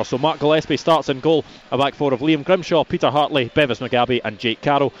McIver. So Mark Gillespie starts in goal, a back 4 of Liam Grimshaw, Peter Hartley, Bevis Mugabe and Jake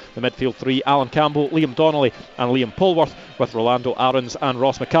Carroll. The midfield 3: Alan Campbell, Liam Donnelly and Liam Polworth, with Rolando Aarons and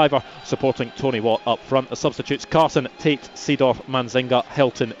Ross McIver supporting Tony Watt up front. The substitutes: Carson, Tate, Seedorf, Manzinga,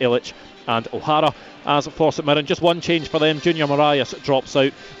 Hilton, Illich and O'Hara. As for St Mirren, just one change for them. Junior Marias drops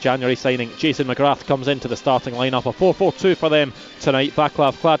out. January signing Jason McGrath comes into the starting lineup. A 4-4-2 for them tonight.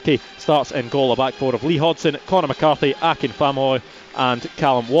 Vaclav Kladke starts in goal, a back 4 of Lee Hodson, Conor McCarthy, Akin Famoy and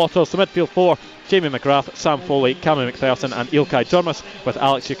Callum Waters. The midfield 4: Jamie McGrath, Sam Foley, Cammy McPherson and Ilkay Durmus, with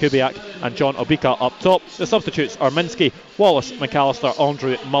Alex Jakubiak and John Obika up top. The substitutes are Minsky, Wallace, McAllister,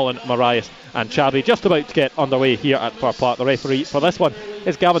 Andrew, Mullen, Marias and Chabby. Just about to get underway here at Fir Park. The referee for this one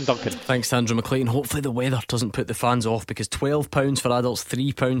is Gavin Duncan. Thanks to Andrew McLean. Hopefully the weather doesn't put the fans off, because £12 for adults,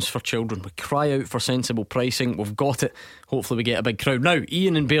 £3 for children. We cry out for sensible pricing. We've got it. Hopefully we get a big crowd. Now,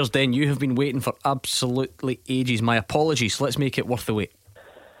 Ian in Bearsden, you have been waiting for absolutely ages. My apologies. Let's make it worth the wait.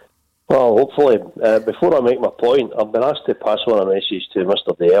 Well, hopefully. Before I make my point, I've been asked to pass on a message to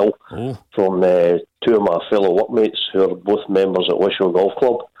Mr. Dale from 2 of my fellow workmates who are both members at Wishaw Golf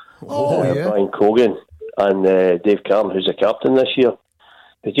Club. Brian Cogan and Dave Carn, who's the captain this year.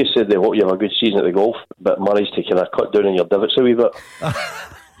 They just said they hope you have a good season at the golf, but managed to kind of cut down on your divots a wee bit.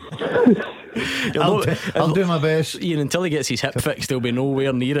 I'll do my best. Ian, until he gets his hip fixed, he'll be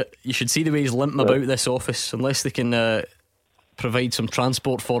nowhere near it. You should see the way he's limping about this office. Unless they can provide some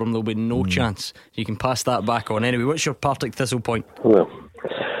transport for him, there'll be no chance. You can pass that back on. Anyway, what's your Partick Thistle point? Well,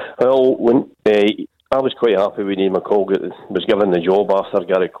 when I was quite happy when Ian McCall was given the job after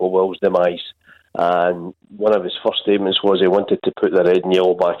Gary Caldwell's demise, and one of his first statements was he wanted to put the red and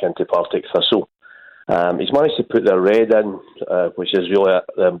yellow back into Partick Thistle. He's managed to put the red in, which is really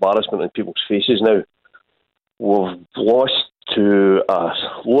the embarrassment in people's faces now. We've lost to a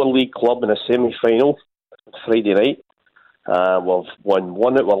lower league club in a semi-final Friday night. We've won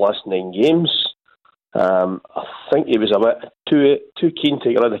 1 out of our last 9 games. I think he was a bit too keen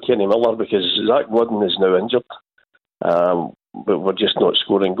to get rid of Kenny Miller, because Zach Wooden is now injured. But we're just not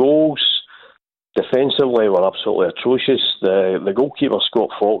scoring goals. Defensively, we're absolutely atrocious. The goalkeeper, Scott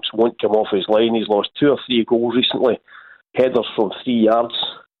Fox, won't come off his line. He's lost 2 or 3 goals recently. Headers from 3 yards.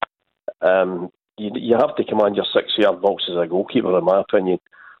 You have to command your 6-yard box as a goalkeeper, in my opinion.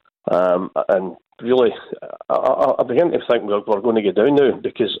 And really, I begin to think we're going to go down now,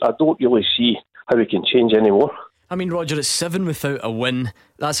 because I don't really see how we can change anymore. I mean, Roger, it's 7 without a win.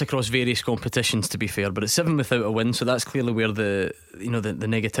 That's across various competitions, to be fair, but it's 7 without a win, so that's clearly where the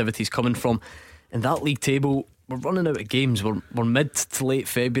negativity's coming from. In that league table, we're running out of games. We're mid to late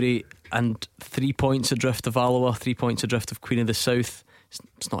February, and 3 points adrift of Alloa, 3 points adrift of Queen of the South.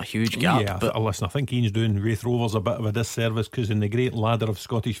 It's not a huge gap. Yeah, but listen, I think Ian's doing Wraith Rovers a bit of a disservice, because in the great ladder of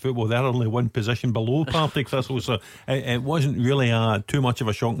Scottish football, they're only 1 position below Partick Thistle, so it wasn't really too much of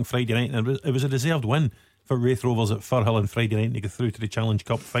a shock on Friday night, and it was a deserved win for Wraith Rovers at Firhill on Friday night to get through to the Challenge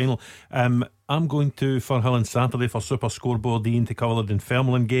Cup final. I'm going to Firhill on Saturday for Super Scoreboard, Ian, to cover the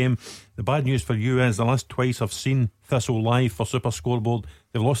Dunfermline game. The bad news for you is the last twice I've seen Thistle live for Super Scoreboard,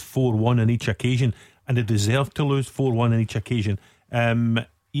 they've lost 4-1 on each occasion, and they deserve to lose 4-1 on each occasion. Ian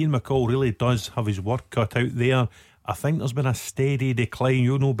McCall really does have his work cut out there. I think there's been a steady decline,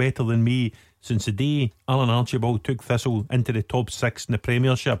 you know better than me, since the day Alan Archibald took Thistle into the top 6 in the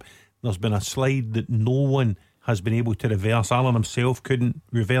Premiership. There's been a slide that no one has been able to reverse. Alan himself couldn't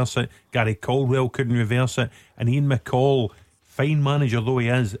reverse it, Gary Caldwell couldn't reverse it, and Ian McCall, fine manager though he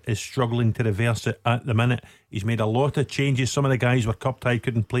is struggling to reverse it at the minute. He's made a lot of changes. Some of the guys were cup tied,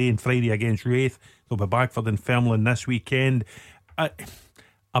 couldn't play on Friday against Wraith. They'll be back for Dunfermline this weekend.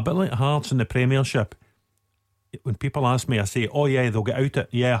 A bit like Hearts in the Premiership, when people ask me, I say, oh yeah, they'll get out it.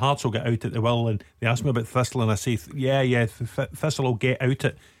 Yeah, Hearts will get out it, they will. And they ask me about Thistle, and I say, yeah, Thistle will get out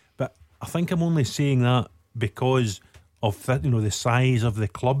it. But I think I'm only saying that because of the size of the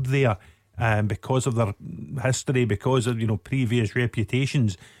club there. because of their history, because of previous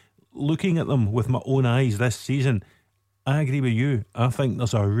reputations. Looking at them with my own eyes this season, I agree with you. I think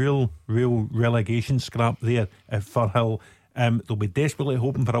there's a real relegation scrap there at Firhill. They'll be desperately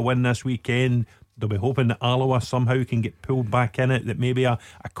hoping for a win this weekend. They'll be hoping that Alloa somehow can get pulled back in it, that maybe a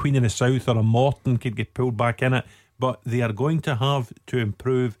Queen of the South or a Morton could get pulled back in it. But they are going to have to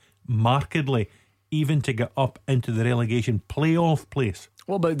improve markedly, even to get up into the relegation playoff place.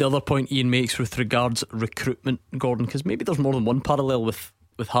 What about the other point Ian makes with regards recruitment, Gordon? Because maybe there's more than one parallel with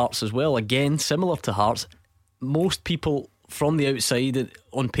Hearts as well. Again, similar to Hearts, most people from the outside,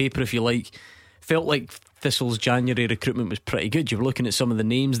 on paper if you like, felt like Thistle's January recruitment was pretty good. You were looking at some of the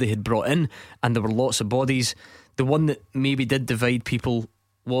names they had brought in, and there were lots of bodies. The one that maybe did divide people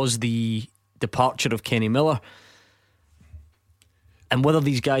was the departure of Kenny Miller. And whether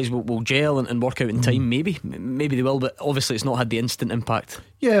these guys will gel and work out in time, maybe they will, but obviously it's not had the instant impact.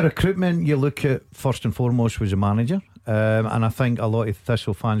 Yeah, recruitment, you look at first and foremost was a manager, and I think a lot of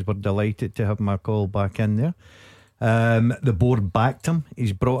Thistle fans were delighted to have McCall back in there. The board backed him.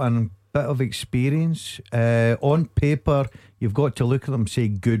 He's brought in a bit of experience. On paper, you've got to look at them and say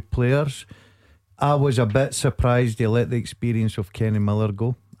good players. I was a bit surprised they let the experience of Kenny Miller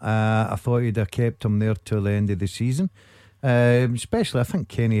go. I thought he'd have kept him there till the end of the season. Especially, I think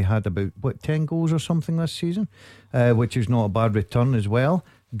Kenny had about 10 goals or something this season, which is not a bad return as well.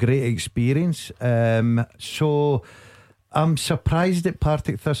 Great experience. So I'm surprised at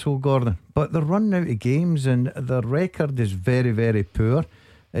Partick Thistle, Gordon, but they're running out of games and their record is very, very poor.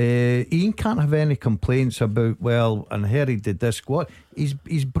 Ian can't have any complaints about, and Harry did this squad.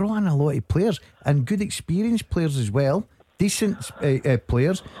 He's brought in a lot of players and good experienced players as well. Decent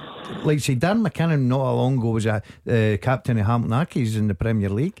players. Like say Dan McKinnon not long ago was a captain of Hampton Accies in the Premier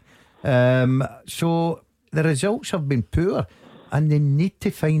League. So the results have been poor and they need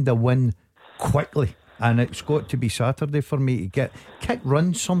to find a win quickly, and it's got to be Saturday for me to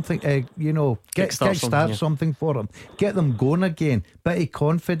run something, kickstart something for them, get them going again, bit of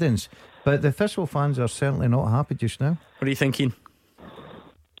confidence. But the Thistle fans are certainly not happy just now. What are you thinking?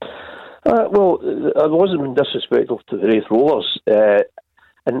 Well, I wasn't disrespectful to the Raith Rovers,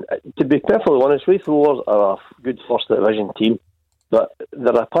 and to be perfectly honest, Raith Rovers are a good first division team, but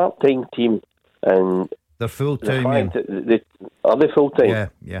they're a part-time team, and they're full-time. Are they full-time?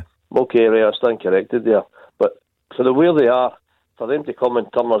 Yeah. Okay, right, I stand corrected there. But for the way they are, for them to come and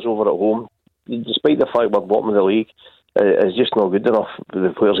turn us over at home, despite the fact we're bottom of the league, is just not good enough with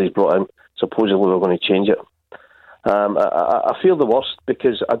the players he's brought in. Supposedly we're going to change it. I feel the worst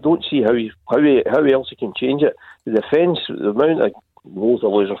because I don't see how else he can change it. The defence, the amount of goals they're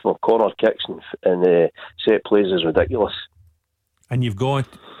losing from corner kicks and set plays is ridiculous. And you've got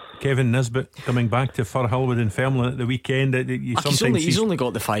Kevin Nisbet coming back to Firhill with Dunfermline at the weekend. He's only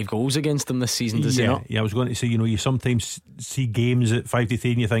got the 5 goals against them this season, does he not? Yeah, I was going to say, you sometimes see games at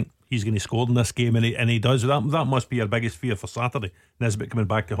 5-3 and you think he's going to score in this game, and he does. That must be your biggest fear for Saturday. Nisbet coming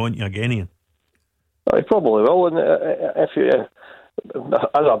back to haunt you again, Ian. He probably will, and if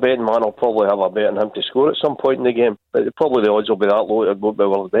as a betting man, I'll probably have a bet on him to score at some point in the game. But probably the odds will be that low to go by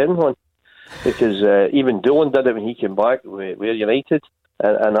worth betting on, because even Doolan did it when he came back. We're United,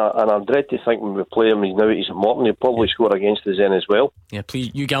 and I'm dread to think when we play him, he's at Morton, he'll probably score against us then as well. Yeah,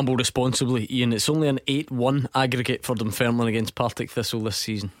 please, you gamble responsibly, Ian. It's only an 8-1 aggregate for Dunfermline against Partick Thistle this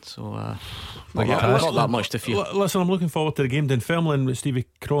season, so not that much to fear. Listen, I'm looking forward to the game. Dunfermline with Stevie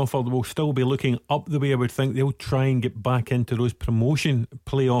Crawford will still be looking up the way I would think. They'll try and get back into those promotion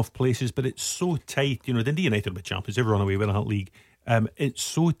playoff places, but it's so tight. Dundee United will be champions, they've run away with that league. It's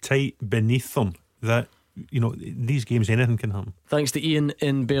so tight beneath them that these games, anything can happen. Thanks to Ian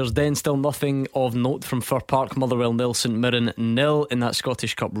in Bearsden. Still nothing of note from Fir Park. Motherwell 0, St Mirren 0 in that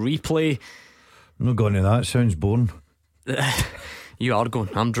Scottish Cup replay. I'm not going to that, sounds boring. You are going.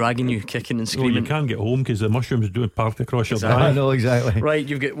 I'm dragging you, kicking and screaming. You can't get home because the mushrooms do park across your drive. I know, exactly. Right,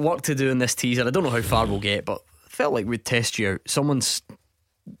 you've got work to do in this teaser. I don't know how far we'll get, but I felt like we'd test you out.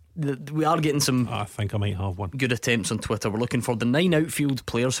 We are getting some, I think I might have one, good attempts on Twitter. We're looking for the 9 outfield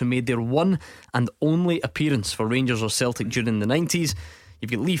players who made their one and only appearance for Rangers or Celtic during the 90s.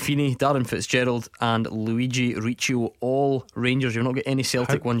 You've got Lee Feeney, Darren Fitzgerald and Luigi Riccio, all Rangers. You've not got any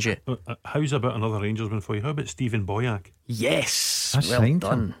Celtic ones yet. How's about another Rangers one for you? How about Stephen Boyack? Yes, I signed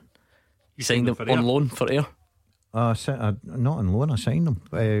him. You signed him on loan for Ayr? Not on loan, I signed him.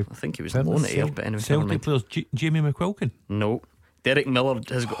 I think he was on loan at Ayr, but anyway. Celtic players, Jamie McQuilkin? No. Derek Miller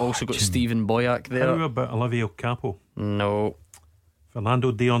has also got Stephen Boyack there. How about Olivia Capo? No.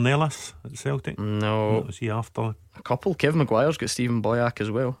 Fernando Dionellis at Celtic? No. What was he after? A couple. Kevin Maguire's got Stephen Boyack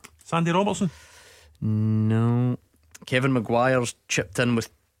as well. Sandy Robertson? No. Kevin Maguire's chipped in with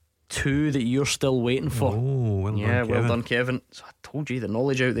 2 that you're still waiting for. Well done, Kevin. So I told you the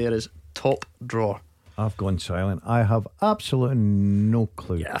knowledge out there is top drawer. I've gone silent. I have absolutely no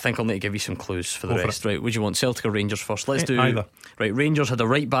clue. Yeah, I think I'll need to give you some clues for the Go for rest. Right, would you want Celtic or Rangers first? Let's do either. Right, Rangers had a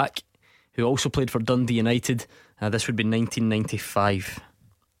right back who also played for Dundee United. This would be 1995.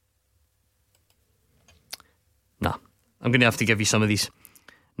 Nah, I'm going to have to give you some of these.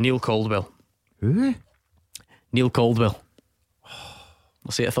 Neil Caldwell. Who? Neil Caldwell.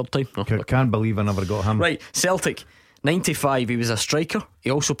 I'll say it a third time. No, Can't believe I never got him. Right, Celtic 95, he was a striker.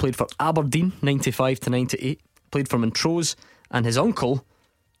 He also played for Aberdeen 95 to 98. Played for Montrose. And his uncle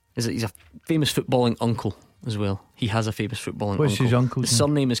he's a famous footballing uncle as well. He has a famous footballing What's uncle. his uncle's His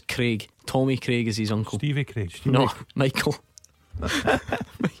surname is Craig. Tommy Craig is his uncle. Stevie Craig. No, Michael.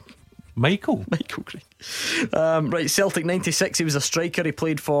 Michael Craig. Right, Celtic 96, he was a striker. He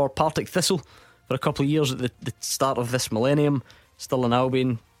played for Partick Thistle for a couple of years at the start of this millennium. Still in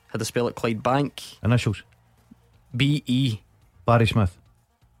Albion. Had a spell at Clydebank. Initials. B.E. Barry Smith.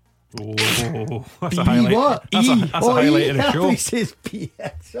 Oh, that's B a highlight. what? That's a highlight of the show. He says B.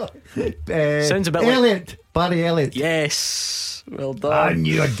 Sounds a bit Elliott. like Barry Elliott. Yes, well done. I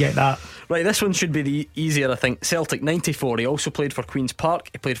knew I'd get that. Right, this one should be the easier, I think. Celtic 94, he also played for Queen's Park.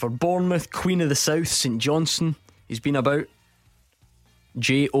 He played for Bournemouth, Queen of the South, St Johnstone. He's been about.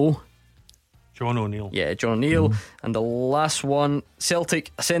 J.O. John O'Neill. Yeah, John O'Neill. And the last one,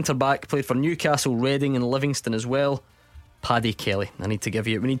 Celtic, a centre back, played for Newcastle, Reading and Livingston as well. Paddy Kelly. I need to give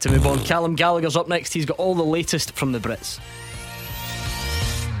you it. We need to move on. Callum Gallagher's up next. He's got all the latest from the Brits.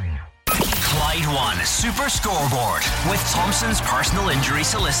 Clyde One Super Scoreboard with Thompson's personal injury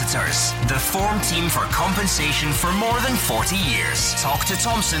solicitors. The form team for compensation for more than 40 years. Talk to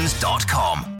Thompsons.com.